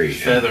down the street.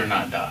 Feather,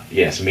 not dot.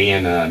 Yes, me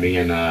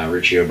and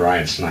Richie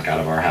O'Brien snuck out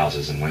of our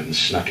houses and went and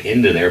snuck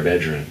into their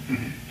bedroom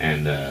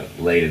and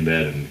laid in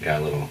bed and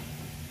got a little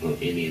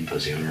Indian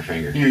pussy on her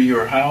finger. You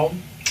were how old?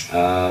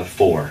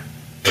 4.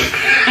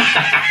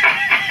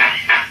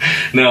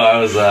 No,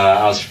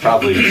 I was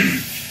probably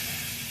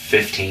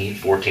 15,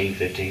 14,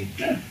 15.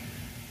 Yeah.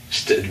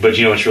 But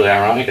you know what's really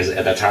ironic is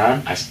at that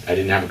time I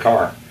didn't have a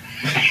car.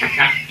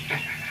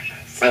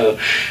 So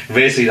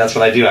basically, that's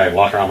what I do. I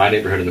walk around my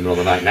neighborhood in the middle of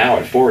the night now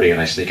at 40, and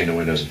I sneak into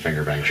windows and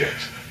finger bang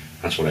chicks.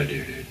 That's what I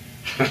do, dude.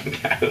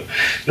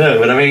 No,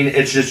 but I mean,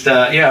 it's just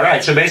yeah,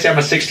 right. So basically, I'm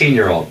a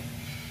 16-year-old.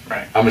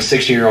 Right. I'm a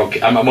 16-year-old.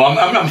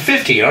 I'm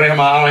 15. I don't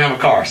have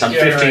a car. So I'm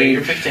 15. Right.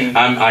 You're 15.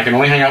 I can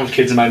only hang out with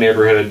kids in my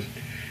neighborhood,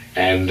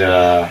 and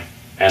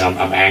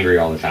I'm angry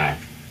all the time.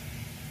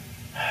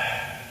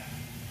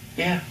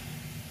 Yeah.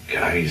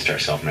 God, I need to start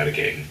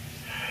self-medicating.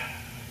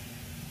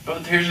 Oh,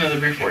 here's another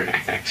beer for you.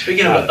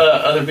 Speaking of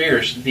other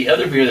beers, the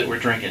other beer that we're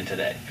drinking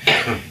today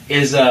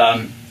is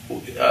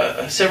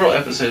several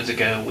episodes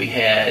ago we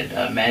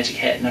had Magic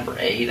Hat number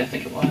 8, I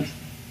think it was.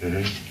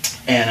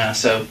 Mm-hmm. And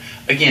so,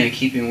 again, in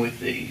keeping with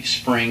the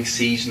spring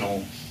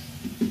seasonal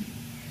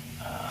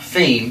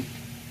theme,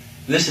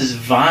 this is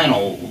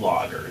vinyl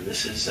lager.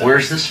 This is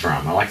where's this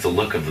from? I like the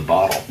look of the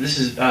bottle. This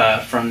is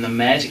from the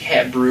Magic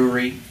Hat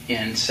Brewery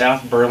in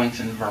South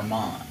Burlington,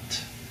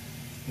 Vermont.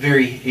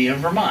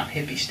 Vermont,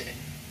 hippie state.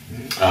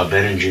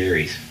 Ben and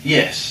Jerry's.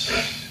 Yes,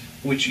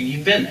 which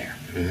you've been there.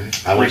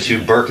 Mm-hmm. I went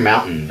to Burke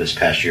Mountain this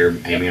past year.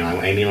 Amy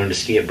learned to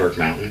ski at Burke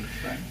Mountain,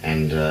 right.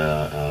 And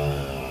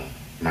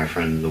my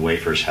friend the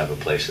Wafers have a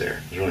place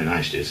there. It's really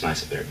nice, dude. It's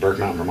nice up there. Burke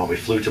Mountain, Vermont. We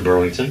flew to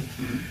Burlington,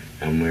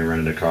 and we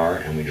rented a car,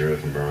 and we drove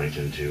from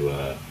Burlington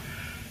to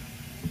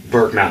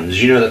Burke Mountain. Did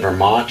you know that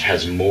Vermont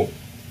has more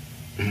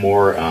what's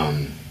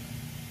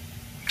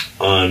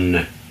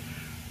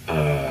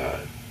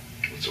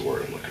the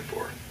word I'm looking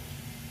for?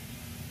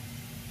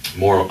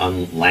 More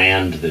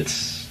land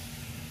that's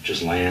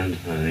just land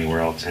than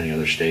anywhere else, any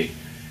other state.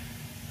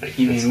 Like,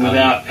 You mean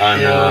without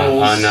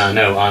hills?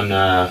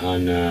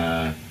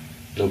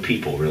 No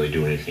people really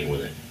doing anything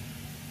with it.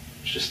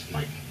 It's just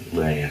like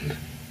land,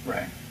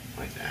 Right.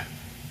 like that.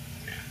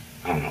 Yeah.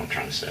 I don't know what I'm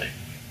trying to say.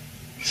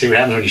 See what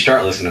happens when you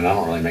start listening. I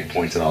don't really make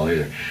points at all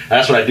either.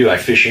 That's what I do. I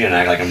fish in,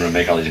 act like I'm going to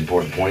make all these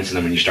important points, and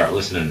then when you start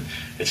listening,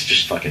 it's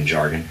just fucking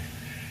jargon.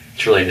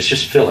 It's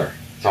just filler.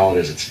 That's all it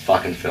is. It's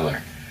fucking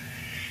filler.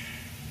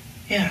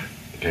 Yeah.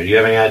 Okay. Do you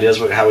have any ideas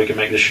how we can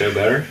make this show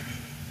better?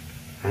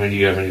 I mean, do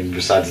you have any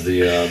besides the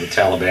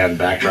Taliban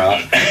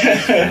backdrop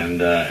and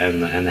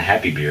the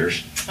happy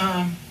beers?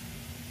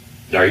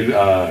 Are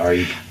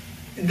you?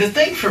 The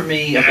thing for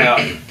me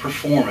about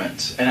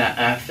performance, and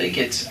I think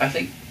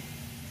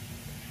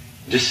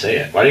just say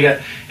it. Why do you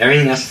got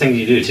everything? That's the thing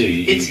you do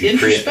too. It's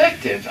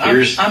introspective.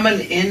 I'm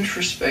an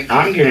introspective.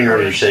 I'm getting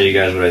ready to tell you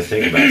guys what I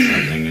think about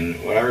something,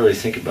 and what I really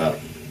think about.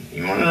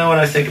 You want to know what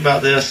I think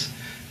about this?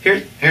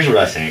 Here's what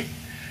I think.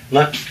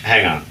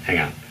 Hang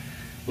on.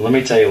 Let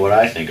me tell you what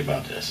I think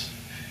about this.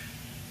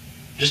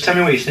 Just tell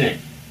me what you think.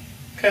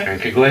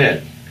 Okay, go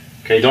ahead.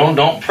 Okay,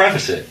 don't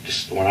preface it.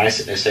 Just when I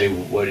say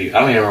what do you...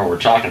 I don't even know what we're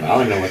talking about. I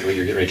don't even know what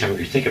you're getting ready to tell me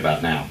what you think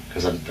about now,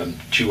 because I'm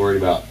too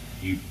worried about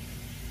you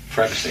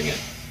prefacing it.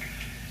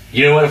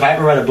 You know what? If I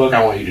ever write a book,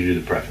 I want you to do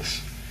the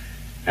preface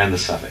and the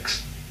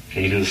suffix.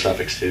 Can you do the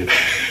suffix too?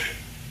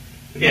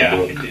 Yeah,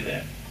 I can do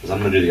that. Because I'm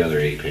going to do the other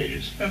 8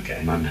 pages.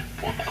 Okay. My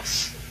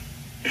memoirs.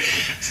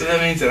 So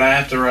that means that I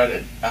have to write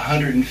a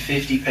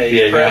 150-page preface.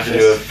 Yeah, you have to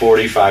do a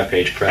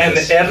 45-page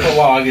preface. And the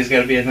epilogue is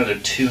going to be another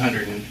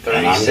 237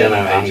 pages.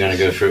 I'm going to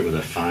go through it with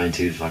a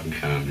fine-tooth fucking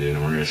comb, dude.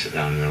 And we're going to sit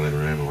down in our living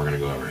room and we're going to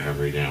go over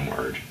every damn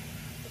word.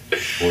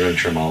 We're going to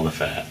trim all the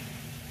fat.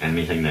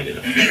 Anything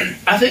negative.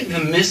 I think the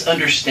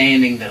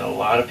misunderstanding that a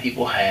lot of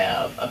people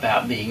have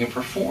about being a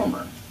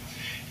performer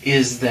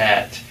is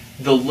that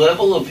the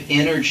level of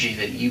energy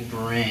that you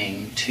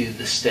bring to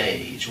the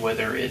stage,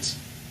 whether it's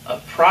a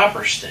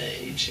proper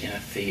stage in a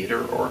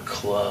theater or a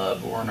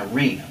club or an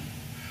arena,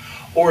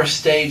 or a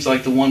stage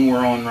like the one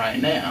we're on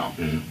right now,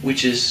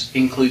 which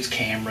includes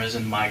cameras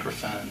and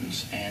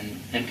microphones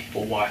and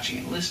people watching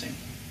and listening.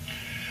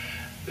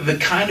 The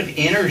kind of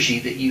energy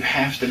that you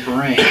have to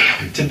bring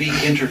to be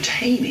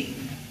entertaining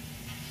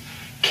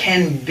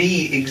can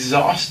be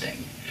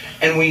exhausting.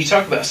 And when you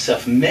talk about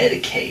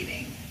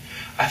self-medicating,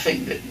 I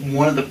think that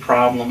one of the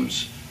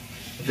problems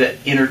that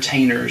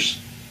entertainers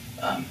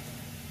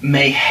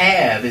may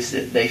have is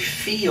that they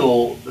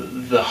feel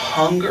the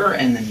hunger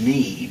and the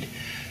need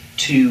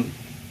to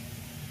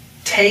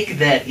take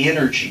that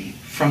energy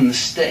from the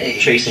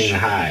stage, chasing the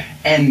high,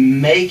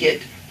 and make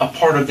it a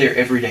part of their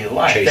everyday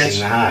life.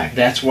 Chasing the high.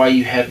 That's why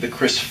you have the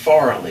Chris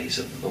Farleys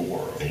of the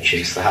world. They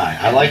chase the high.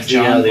 I like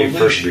the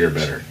first beer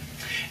better.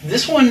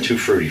 This one too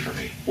fruity for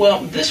me.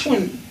 Well, this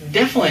one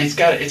definitely it's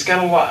got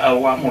a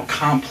lot more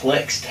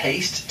complex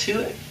taste to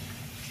it.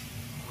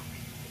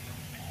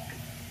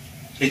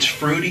 It's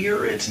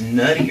fruitier. It's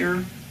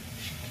nuttier.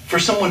 For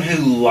someone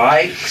who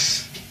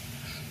likes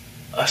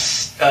not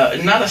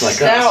a like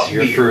stout us.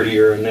 You're beer.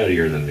 fruitier and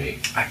nuttier than me.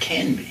 I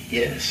can be,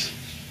 yes.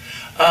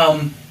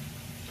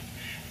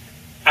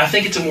 I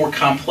think it's a more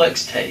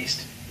complex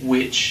taste,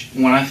 which,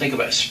 when I think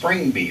about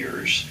spring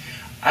beers,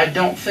 I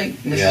don't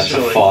think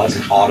necessarily... Yeah, it's a fall. It's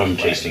an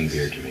autumn-tasting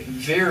beer to me.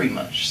 Very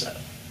much so.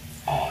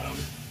 Autumn.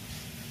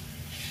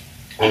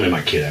 Only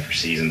my kid after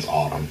seasons,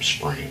 autumn,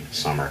 spring,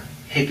 summer.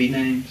 Hippie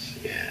names?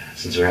 Yeah,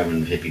 since they're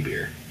having hippie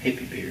beer.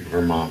 Hippie beer.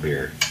 Vermont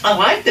beer. I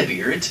like the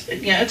beer.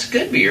 It's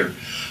good beer.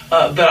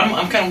 But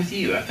I'm kind of with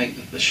you. I think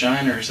that the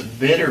Shiner is a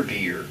better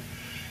beer.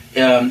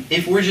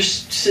 If we're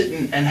just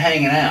sitting and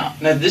hanging out.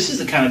 Now, this is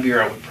the kind of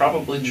beer I would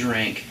probably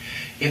drink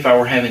if I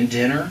were having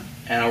dinner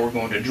and I were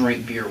going to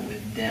drink beer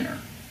with dinner,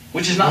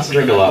 which is not. I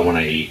drink a lot when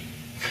I eat.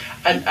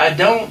 I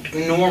don't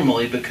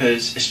normally,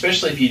 because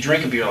especially if you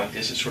drink a beer like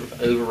this, it sort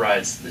of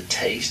overrides the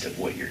taste of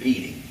what you're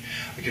eating.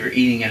 Like if you're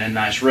eating in a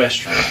nice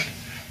restaurant,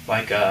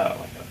 like a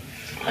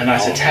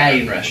nice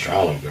Italian restaurant.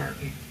 Olive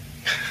Garden.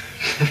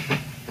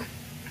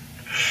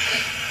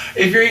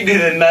 If you're eating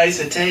in a nice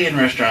Italian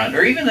restaurant,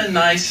 or even a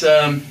nice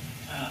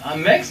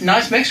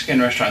nice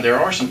Mexican restaurant, there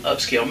are some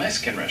upscale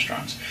Mexican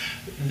restaurants,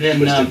 then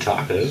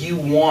you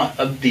want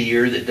a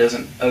beer that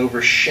doesn't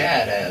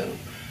overshadow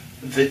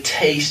the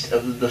taste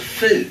of the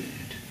food.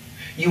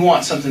 You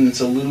want something that's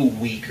a little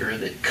weaker,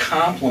 that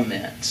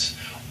complements,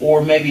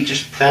 or maybe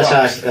just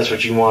that's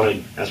what you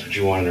wanted. That's what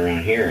you wanted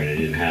around here, and it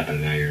didn't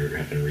happen. Now you're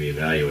having to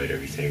reevaluate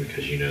everything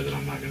because you know that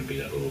I'm not going to be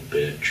that little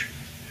bitch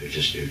who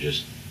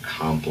just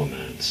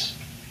complements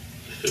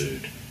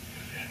food.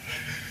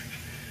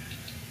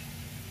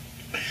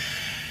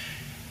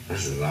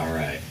 This is all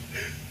right.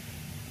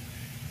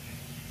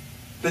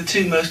 The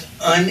two most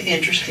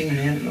uninteresting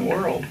men in the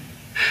world.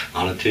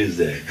 On a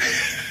Tuesday.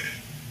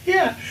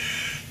 Yeah.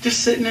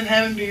 Just sitting and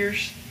having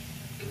beers.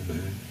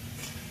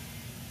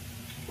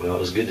 Well, it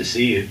was good to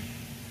see you.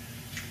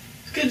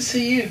 It's good to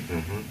see you.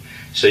 Mm-hmm.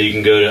 So you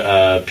can go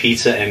to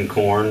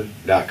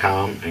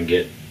pizzaandcorn.com and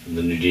get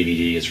the new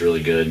DVD. It's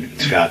really good.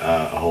 It's got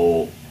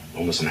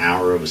almost an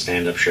hour of a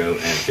stand-up show and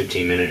a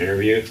 15-minute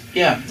interview.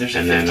 Yeah, there's a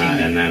 15-minute.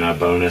 And then a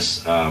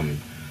bonus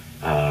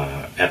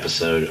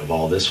episode of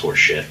all this horse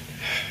shit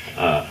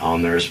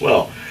on there as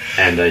well.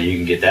 And you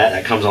can get that.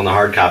 That comes on the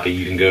hard copy.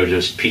 You can go to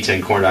just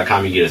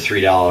pizzaandcorn.com. You get a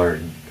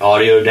 $3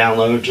 audio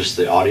download, just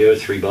the audio,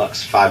 $3,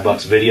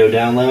 $5 video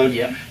download,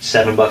 yep.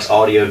 $7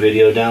 audio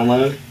video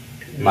download.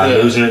 Am I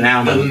losing it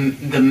now?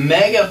 The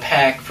mega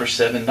pack for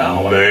 $7.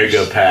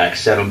 Mega pack,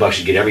 $7.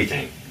 You get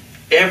everything.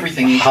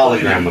 Everything. A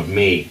hologram of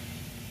me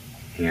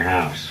in your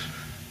house.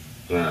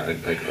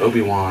 Like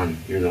Obi-Wan,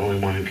 you're the only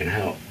one who can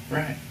help.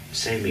 Right.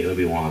 Save me,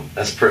 Obi-Wan.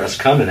 That's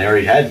coming. They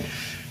already had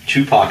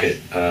Tupac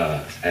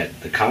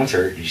at the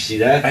concert. Did you see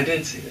that? I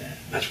did see that.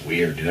 That's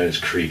weird, dude. That is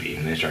creepy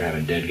when they start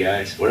having dead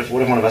guys. What if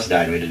one of us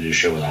died and we had to do a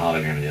show with a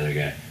hologram of the other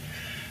guy?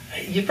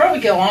 You'd probably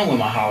get along with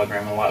my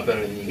hologram a lot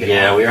better than you get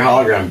Yeah, along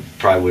well, your hologram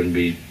probably wouldn't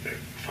be a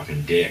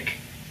fucking dick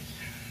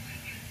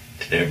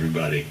to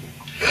everybody.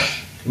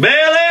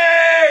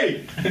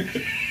 Billy!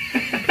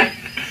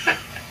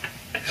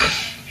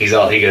 He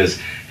goes,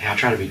 hey, I'll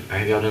try to be,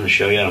 have y'all done the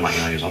show yet? I'm like,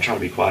 no. He goes, I'll try to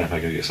be quiet if I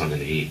go get something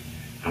to eat.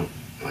 I'm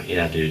like,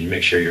 yeah, dude, you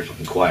make sure you're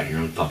fucking quiet in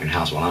your own fucking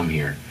house while I'm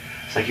here.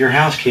 It's like, your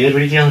house, kid.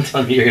 What are you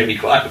telling me you're going to be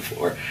quiet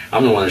for?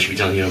 I'm the one that should be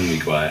telling you I'm going to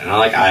be quiet. And I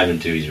like Ivan,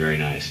 too. He's very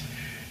nice.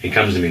 He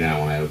comes to me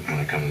now when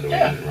I come to the door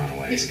and run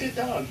away. He's a good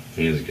dog.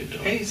 He is a good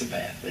dog. And he's a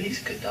bath, but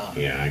he's a good dog.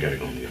 Yeah, I got to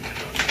go and get my dog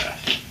a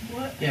bath.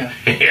 What? Yeah.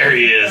 Here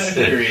he is.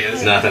 There he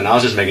is. Nothing. I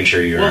was just making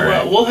sure you're all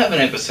right. We'll have an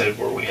episode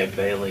where we have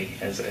Bailey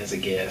as a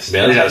guest.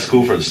 Bailey's out of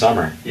school for the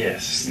summer.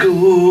 Yes.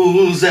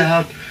 School's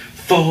out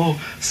for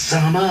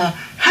summer.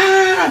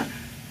 Ha!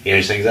 You know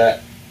who sings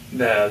that?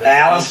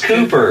 Alice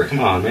Cooper. Come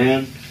on,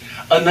 man.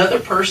 Another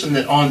person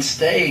that on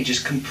stage is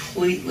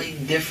completely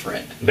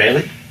different.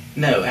 Bailey?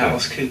 No,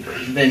 Alice Cooper,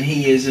 than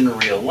he is in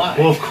real life.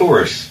 Well, of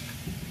course.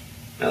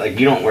 Like,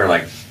 you don't wear,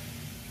 like,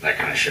 that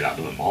kind of shit out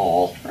to the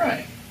mall.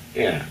 Right.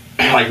 Yeah.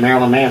 Like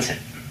Marilyn Manson.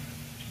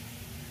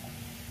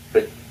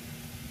 But,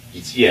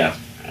 yeah,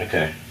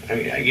 okay. I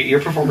mean, your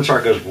performance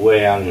art goes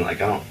way out, and,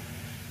 like, I don't...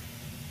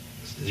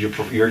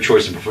 Your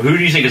choice in performer. Who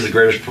do you think is the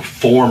greatest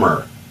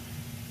performer?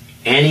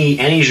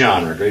 Any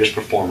genre, greatest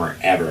performer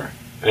ever.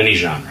 Any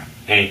genre.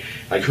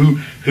 Like, who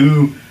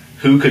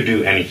could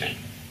do anything?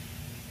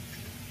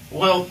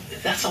 Well,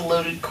 that's a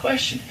loaded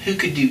question. Who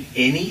could do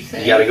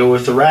anything? You got to go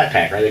with the Rat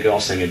Pack, right? They could all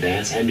sing and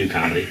dance and do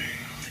comedy.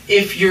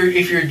 If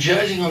you're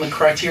judging on the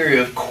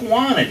criteria of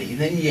quantity,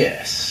 then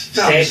yes.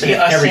 No,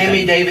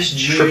 Sammy Davis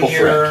Triple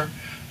Jr.,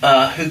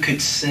 who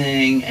could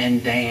sing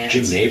and dance.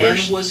 Jim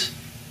Nabors.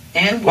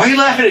 And why are you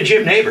laughing at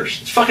Jim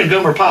Nabors? It's fucking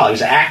Gomer Pyle. He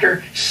was an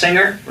actor,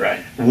 singer,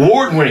 right?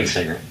 Award-winning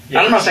singer.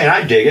 Yeah. I'm not saying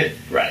I dig it,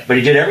 right? But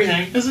he did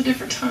everything. It was a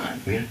different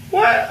time. Yeah.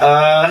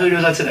 What? Who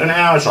does that today?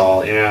 Now it's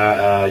all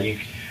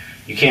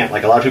you can't,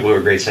 like, a lot of people who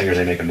are great singers,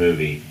 they make a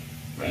movie.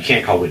 Right. You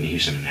can't call Whitney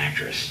Houston an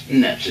actress.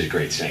 No. She's a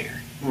great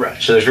singer.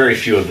 Right. So there's very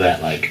few of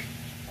that, like,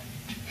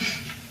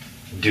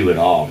 do it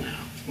all now.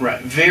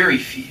 Right. Very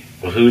few.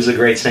 Well, who's a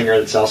great singer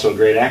that's also a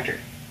great actor?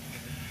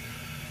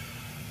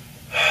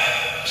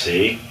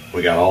 See?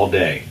 We got all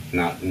day. We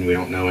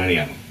don't know any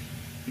of them.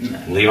 No.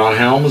 Levon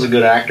Helm was a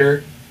good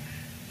actor,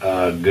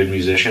 good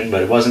musician,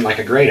 but it wasn't like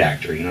a great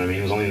actor. You know what I mean?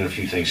 He was only in a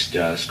few things.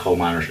 Coal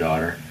Miner's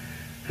Daughter.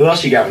 Who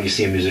else you got when you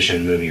see a musician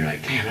in a movie? You're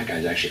like, damn, that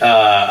guy's actually.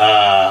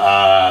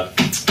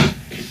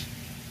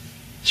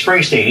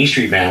 Springsteen, E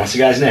Street Band. What's the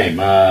guy's name?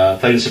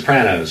 Played in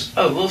Sopranos.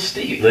 Oh, Little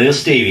Stevie. Little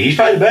Stevie. He's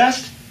probably the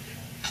best.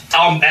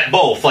 At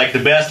both, like the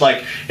best.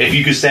 Like if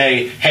you could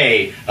say,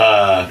 hey,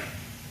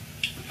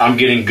 I'm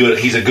getting good.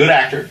 He's a good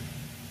actor.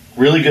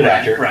 Really good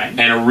actor, right.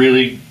 And a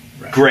really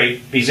great.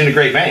 He's in a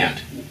great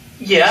band.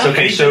 Yeah.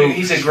 Okay,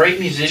 he's a great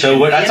musician. So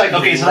what? That's like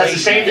okay. So that's the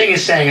same thing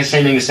as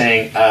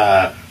saying.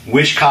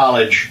 Which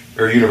college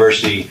or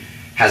university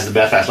has the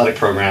best athletic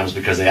programs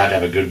because they have to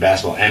have a good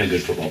basketball and a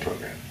good football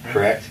program? Right.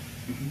 Correct.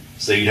 Mm-hmm.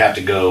 So you'd have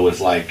to go with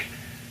like.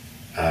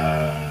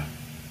 I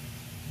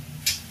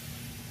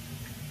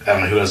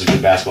don't know who has a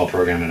good basketball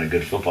program and a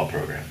good football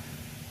program.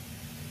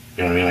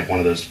 You know what I mean? Like one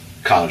of those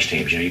college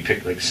teams. You know, you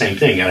pick like the same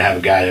thing. You got to have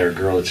a guy or a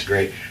girl that's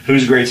great.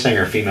 Who's a great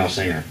singer? A female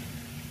singer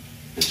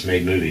that's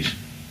made movies.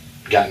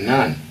 Got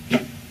none. No,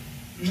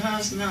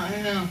 it's not.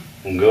 No.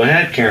 Well, go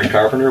ahead, Karen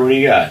Carpenter. What do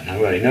you got?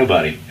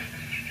 Nobody.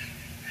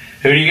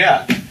 Who do you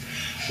got?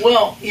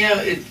 Well,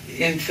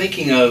 in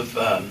thinking of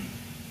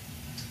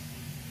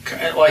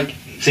like.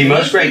 See,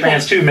 most great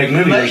bands too make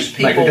movies. Most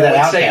people like, look at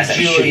that would say Outcast,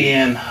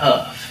 Julianne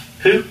Hough.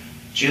 Who?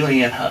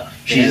 Julianne Hough.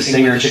 She's a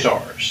singer with the too.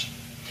 Stars.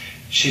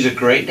 She's a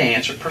great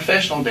dancer,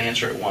 professional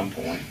dancer at one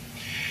point.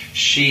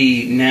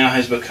 She now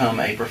has become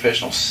a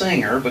professional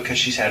singer because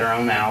she's had her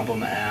own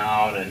album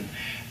out. And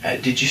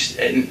did you?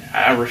 And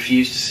I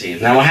refuse to see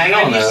it. Now, well, hang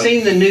on. Have you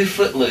seen the new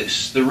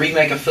Footloose, the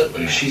remake of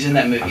Footloose? No, she's in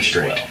that movie I'm as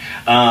straight.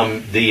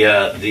 well.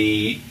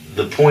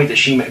 the point that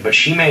she made, but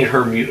she made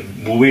her.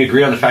 Will we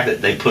agree on the fact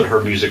that they put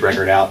her music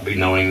record out,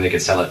 knowing they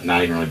could sell it,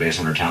 not even really based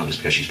on her talent, just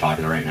because she's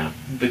popular right now?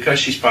 Because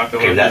she's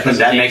popular. Okay,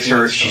 that makes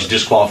her. She's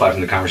disqualified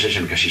from the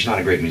conversation because she's not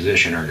a great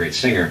musician or a great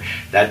singer.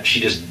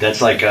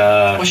 That's like.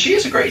 Well, she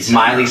is a great singer.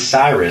 Miley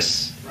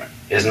Cyrus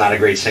is not a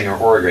great singer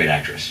or a great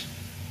actress.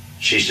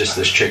 She's just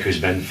this chick who's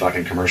been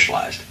fucking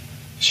commercialized.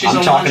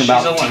 I'm talking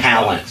about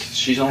talent.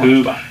 She's on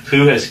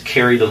who has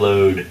carried the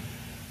load.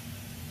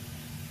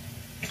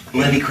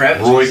 Lenny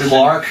Kravitz. Roy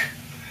Clark.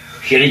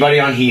 Anybody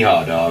on Hee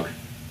Haw, dog?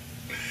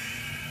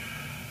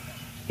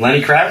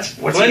 Lenny Kravitz?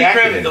 What's he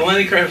acting in?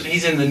 Lenny Kravitz,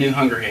 he's in the new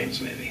Hunger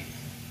Games movie.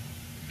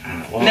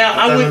 Well, now,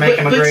 that doesn't make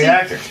him a great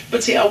actor.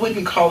 But see, I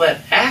wouldn't call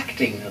that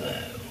acting, though,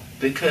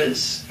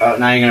 because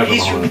now you're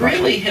he's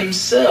really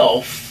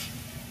himself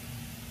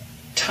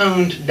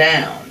toned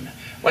down.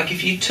 Like,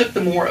 if you took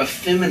the more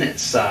effeminate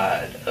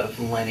side of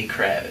Lenny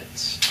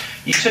Kravitz,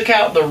 you took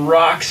out the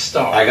rock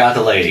star. I got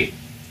the lady.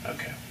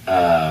 Okay.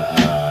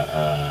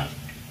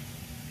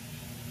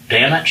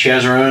 Damn it, she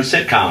has her own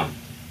sitcom.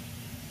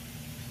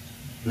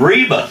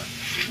 Reba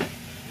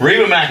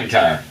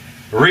McEntire.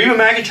 Reba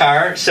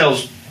McEntire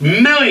sells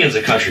millions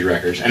of country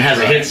records and has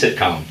a hit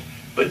sitcom.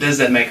 But does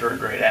that make her a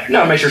great actress?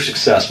 No, it makes her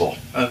successful.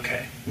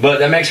 Okay. But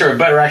that makes her a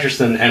better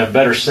actress and a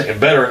better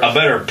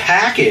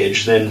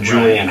package than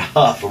Julianne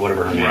Hough or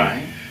whatever her name.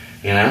 Right.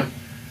 You know.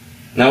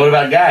 Now, what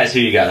about guys? Who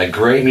you got? Like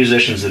great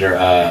musicians that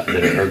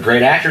are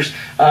great actors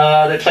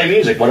that play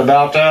music. What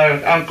about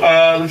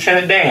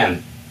Lieutenant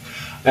Dan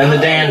and the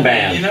Dan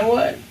Band? You know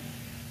what?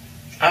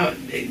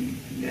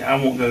 I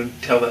won't go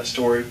tell that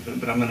story,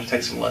 but I'm going to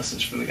take some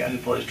lessons from the guy who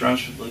plays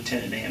drums for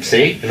Lieutenant Dan.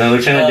 See? And then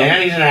Lieutenant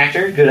Dan, he's an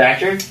actor, good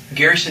actor.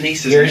 Gary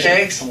Sinise is an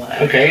excellent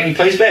actor. Okay, and he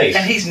plays bass.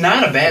 And he's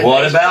not a bad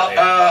What bass about,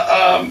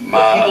 player.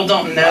 People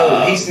don't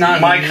know. He's not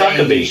Mike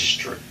Huckabee.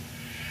 mainstream.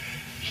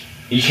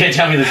 You can't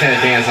tell me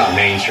Lieutenant Dan's not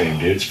mainstream,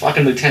 dude. It's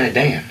fucking Lieutenant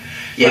Dan.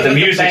 Yeah, but the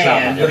music's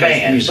band, not. The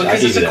band, music.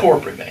 because it's a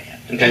corporate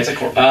band. Okay. It's a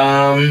corporate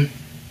band.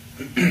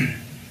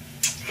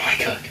 Mike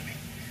Huckabee.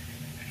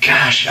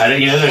 Gosh,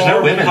 there's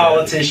no women.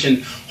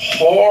 Politician,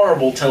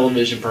 horrible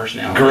television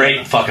personality.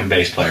 Great fucking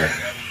bass player.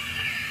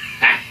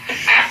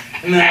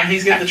 No,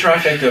 he's got the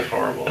trifecta of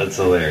horrible. That's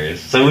hilarious.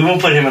 So we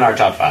won't put him in our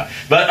top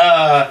 5. But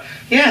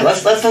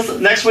let's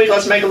next week.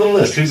 Let's make a little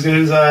list. Who's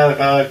if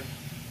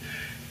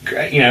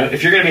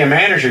you're going to be a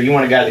manager, you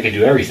want a guy that can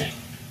do everything.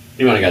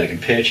 You want a guy that can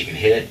pitch, he can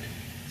hit,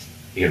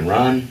 he can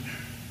run.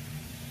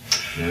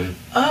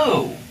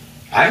 Oh.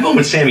 I'm going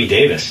with Sammy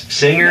Davis.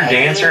 Singer,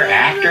 dancer,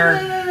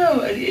 actor.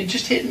 No. It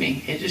just hit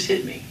me.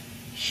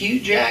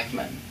 Hugh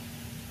Jackman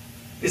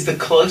is the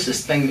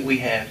closest thing that we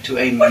have to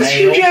a male. What does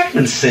Hugh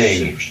Jackman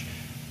sing?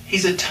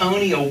 He's a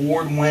Tony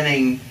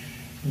Award-winning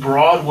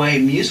Broadway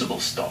musical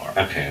star.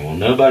 Okay, well,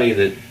 nobody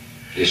that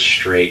is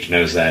straight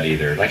knows that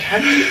either. Like, how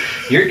do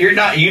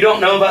you don't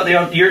know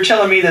about you're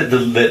telling me that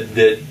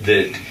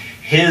that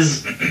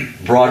his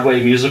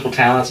Broadway musical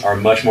talents are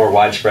much more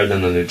widespread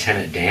than the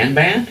Lieutenant Dan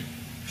Band?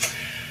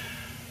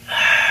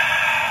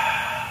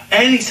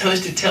 And he's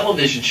hosted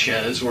television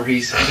shows where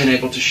he's been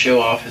able to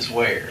show off his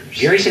wares.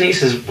 Gary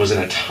Sinise was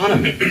in a ton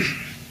of movies.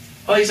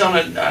 Well, he's on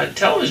a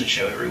television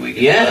show every week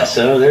as well. well.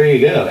 So there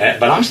you go.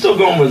 But I'm still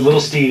going with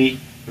Little Stevie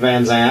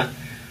Van Zandt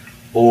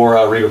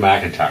or Reba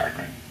McEntire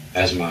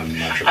as my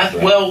triple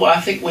threat. Well, I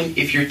think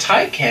if you're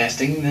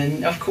typecasting,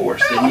 then of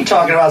course. Then I'm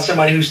talking about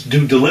somebody who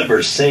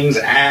delivers, sings,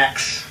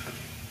 acts.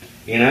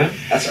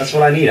 That's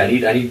what I need. I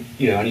need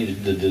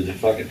the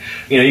fucking.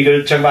 You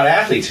go talk about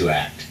athletes who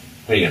act.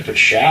 What are you going to put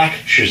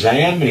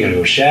Shazam? Are you going to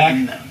go with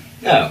Shaq?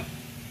 No.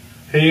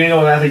 Who are you going to go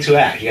with athletes who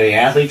act? You got any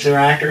athletes or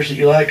actors that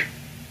you like?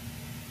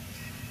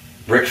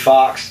 Rick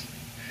Fox.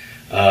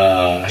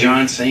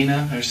 John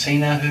Cena. There's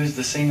Cena, who's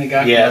the Cena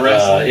guy from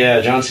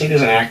wrestling. John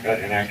Cena's an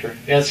actor.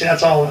 Yeah, see,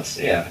 that's all. It's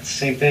the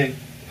same thing.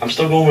 I'm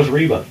still going with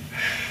Reba.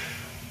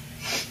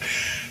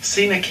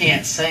 Cena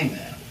can't sing,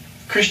 though.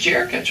 Chris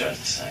Jericho tries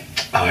to sing.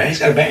 Oh, yeah, he's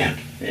got a band.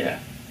 Yeah.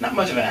 Not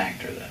much of an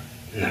actor, though.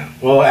 No.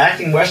 Well,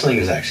 wrestling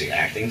is actually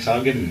acting, so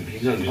I'll give him.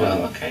 He's been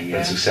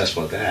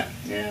successful at that.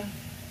 Yeah.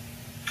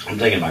 I'm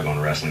thinking about going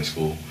to wrestling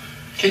school.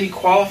 Can you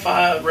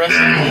qualify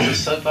wrestling as a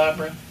soap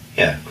opera?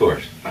 Yeah, of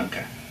course.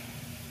 Okay.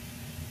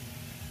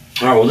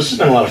 All right, well, this has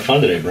been a lot of fun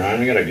today, Brian.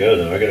 I got to go,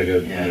 though. I got to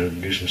go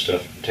do some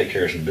stuff, take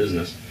care of some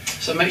business.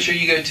 So make sure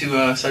you go to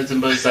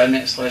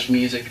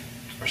sudsandbuds.net/music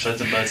or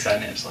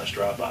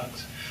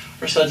sudsandbuds.net/Dropbox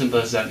or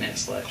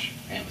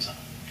sudsandbuds.net/Amazon.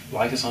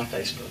 Like us on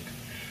Facebook.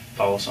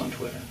 Follow us on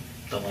Twitter.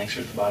 The links are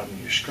at the bottom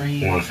of your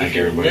screen. I want to thank if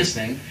you're everybody.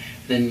 Listening,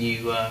 then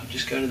you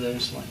just go to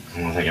those links. I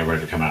want to thank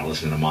everybody for coming out and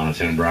listening to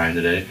Monotone Brian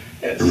today.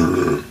 Yes.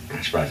 I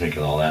should probably think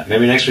of all that.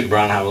 Maybe next week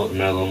Brian will have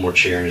a little more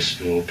cheer and a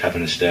little pep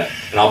in his step.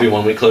 And I'll be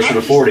 1 week closer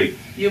to 40.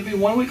 You'll be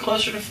 1 week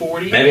closer to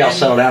 40. Maybe I'll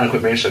settle down and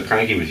quit being so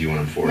cranky with you when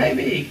I'm 40.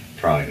 Maybe.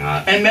 Probably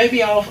not. And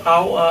maybe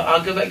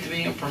I'll go back to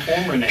being a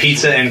performer next week.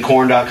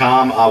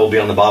 Pizzaandcorn.com. I will be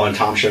on the Bob and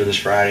Tom show this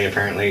Friday,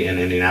 apparently, in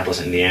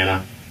Indianapolis,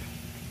 Indiana.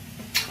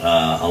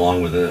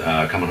 along with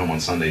coming home on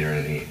Sunday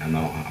during the. I'm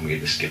going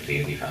to skip the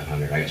Indy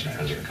 500. I guess my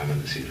friends are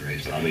coming to see the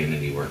race, but I'll be in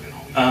Indy working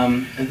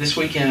home. And this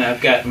weekend,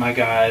 I've got my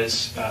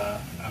guys.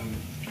 I'm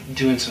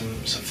doing some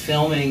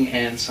filming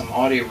and some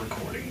audio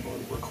recording.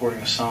 We're recording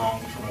a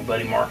song from a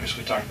buddy Marcus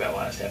we talked about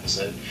last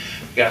episode.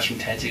 The guys from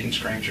Tattooed and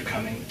Screams are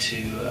coming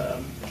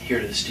to here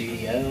to the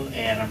studio,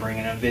 and I'm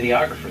bringing a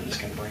videographer that's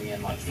going to bring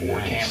in like 4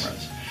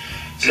 cameras.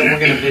 So we're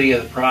going to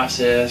video the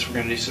process, we're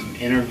going to do some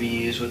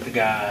interviews with the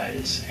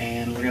guys,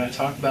 and we're going to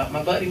talk about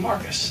my buddy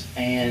Marcus.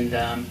 And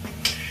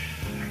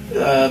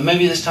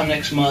maybe this time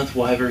next month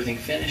we'll have everything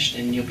finished,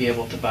 and you'll be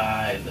able to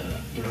buy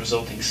the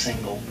resulting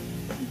single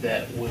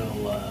that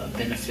will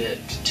benefit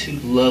 2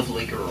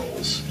 lovely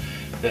girls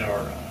that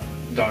are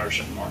daughters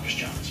of Marcus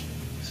Johns.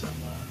 So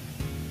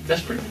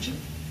that's pretty much it.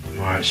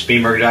 All right,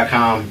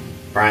 Spienberg.com,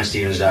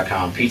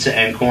 BrianStevens.com,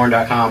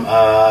 PizzaandCorn.com.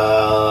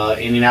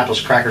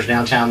 Indianapolis Crackers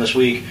Downtown this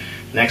week.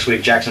 Next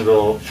week,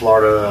 Jacksonville,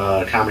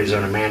 Florida, Comedy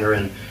Zone and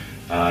Mandarin.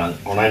 Tampa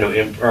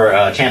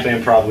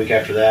Improv the week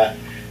after that.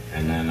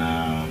 And then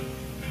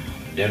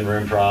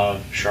Denver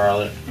Improv,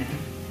 Charlotte.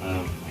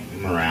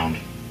 I'm around.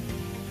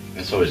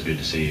 It's always good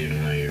to see you,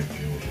 even though you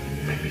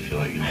make me feel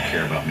like you don't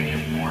care about me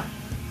anymore.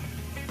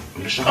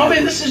 This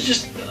is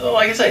just,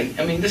 like I say,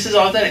 this is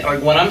authentic.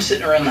 Like, when I'm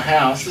sitting around the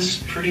house, this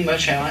is pretty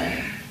much how I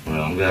am.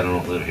 Well, I'm glad I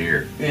don't live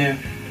here. Yeah.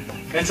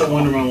 It's a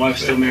wonder my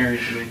wife's still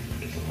married to me.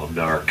 It's a little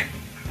dark.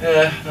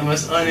 The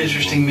most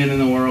uninteresting men in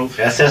the world.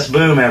 SS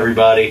Boom,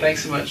 everybody.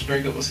 Thanks so much,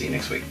 Drake. We'll see you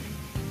next week.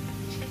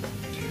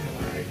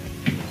 All right.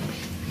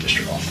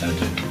 Mr.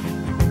 Authentic.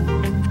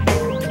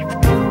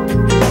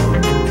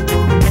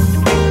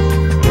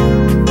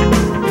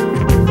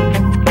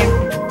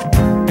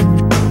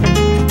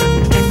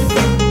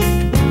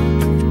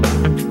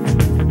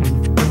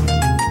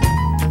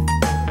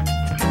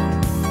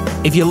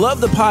 If you love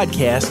the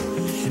podcast,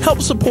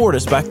 help support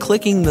us by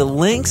clicking the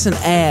links and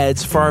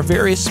ads for our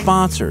various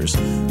sponsors.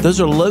 Those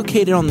are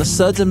located on the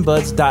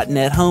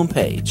sudsandbuds.net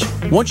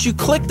homepage. Once you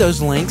click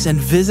those links and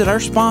visit our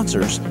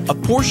sponsors, a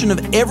portion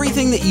of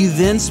everything that you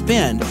then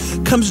spend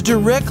comes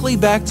directly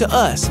back to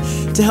us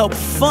to help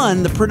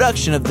fund the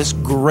production of this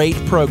great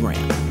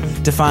program.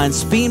 To find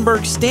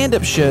Spienberg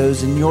stand-up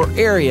shows in your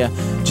area,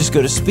 just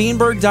go to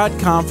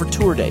Spienberg.com for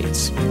tour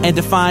dates. And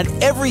to find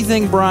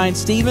everything Brian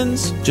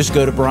Stevens, just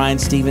go to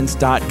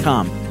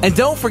BrianStevens.com. And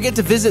don't forget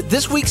to visit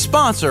this week's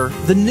sponsor,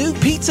 the new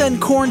Pizza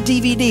and Corn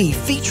DVD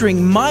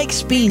featuring Mike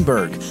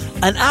Spienberg,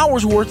 an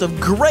hour's worth of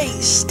great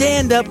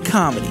stand-up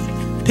comedy.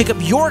 Pick up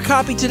your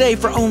copy today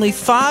for only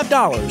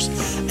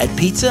 $5 at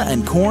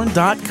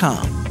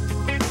pizzaandcorn.com.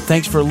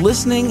 Thanks for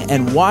listening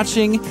and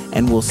watching,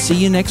 and we'll see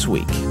you next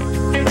week.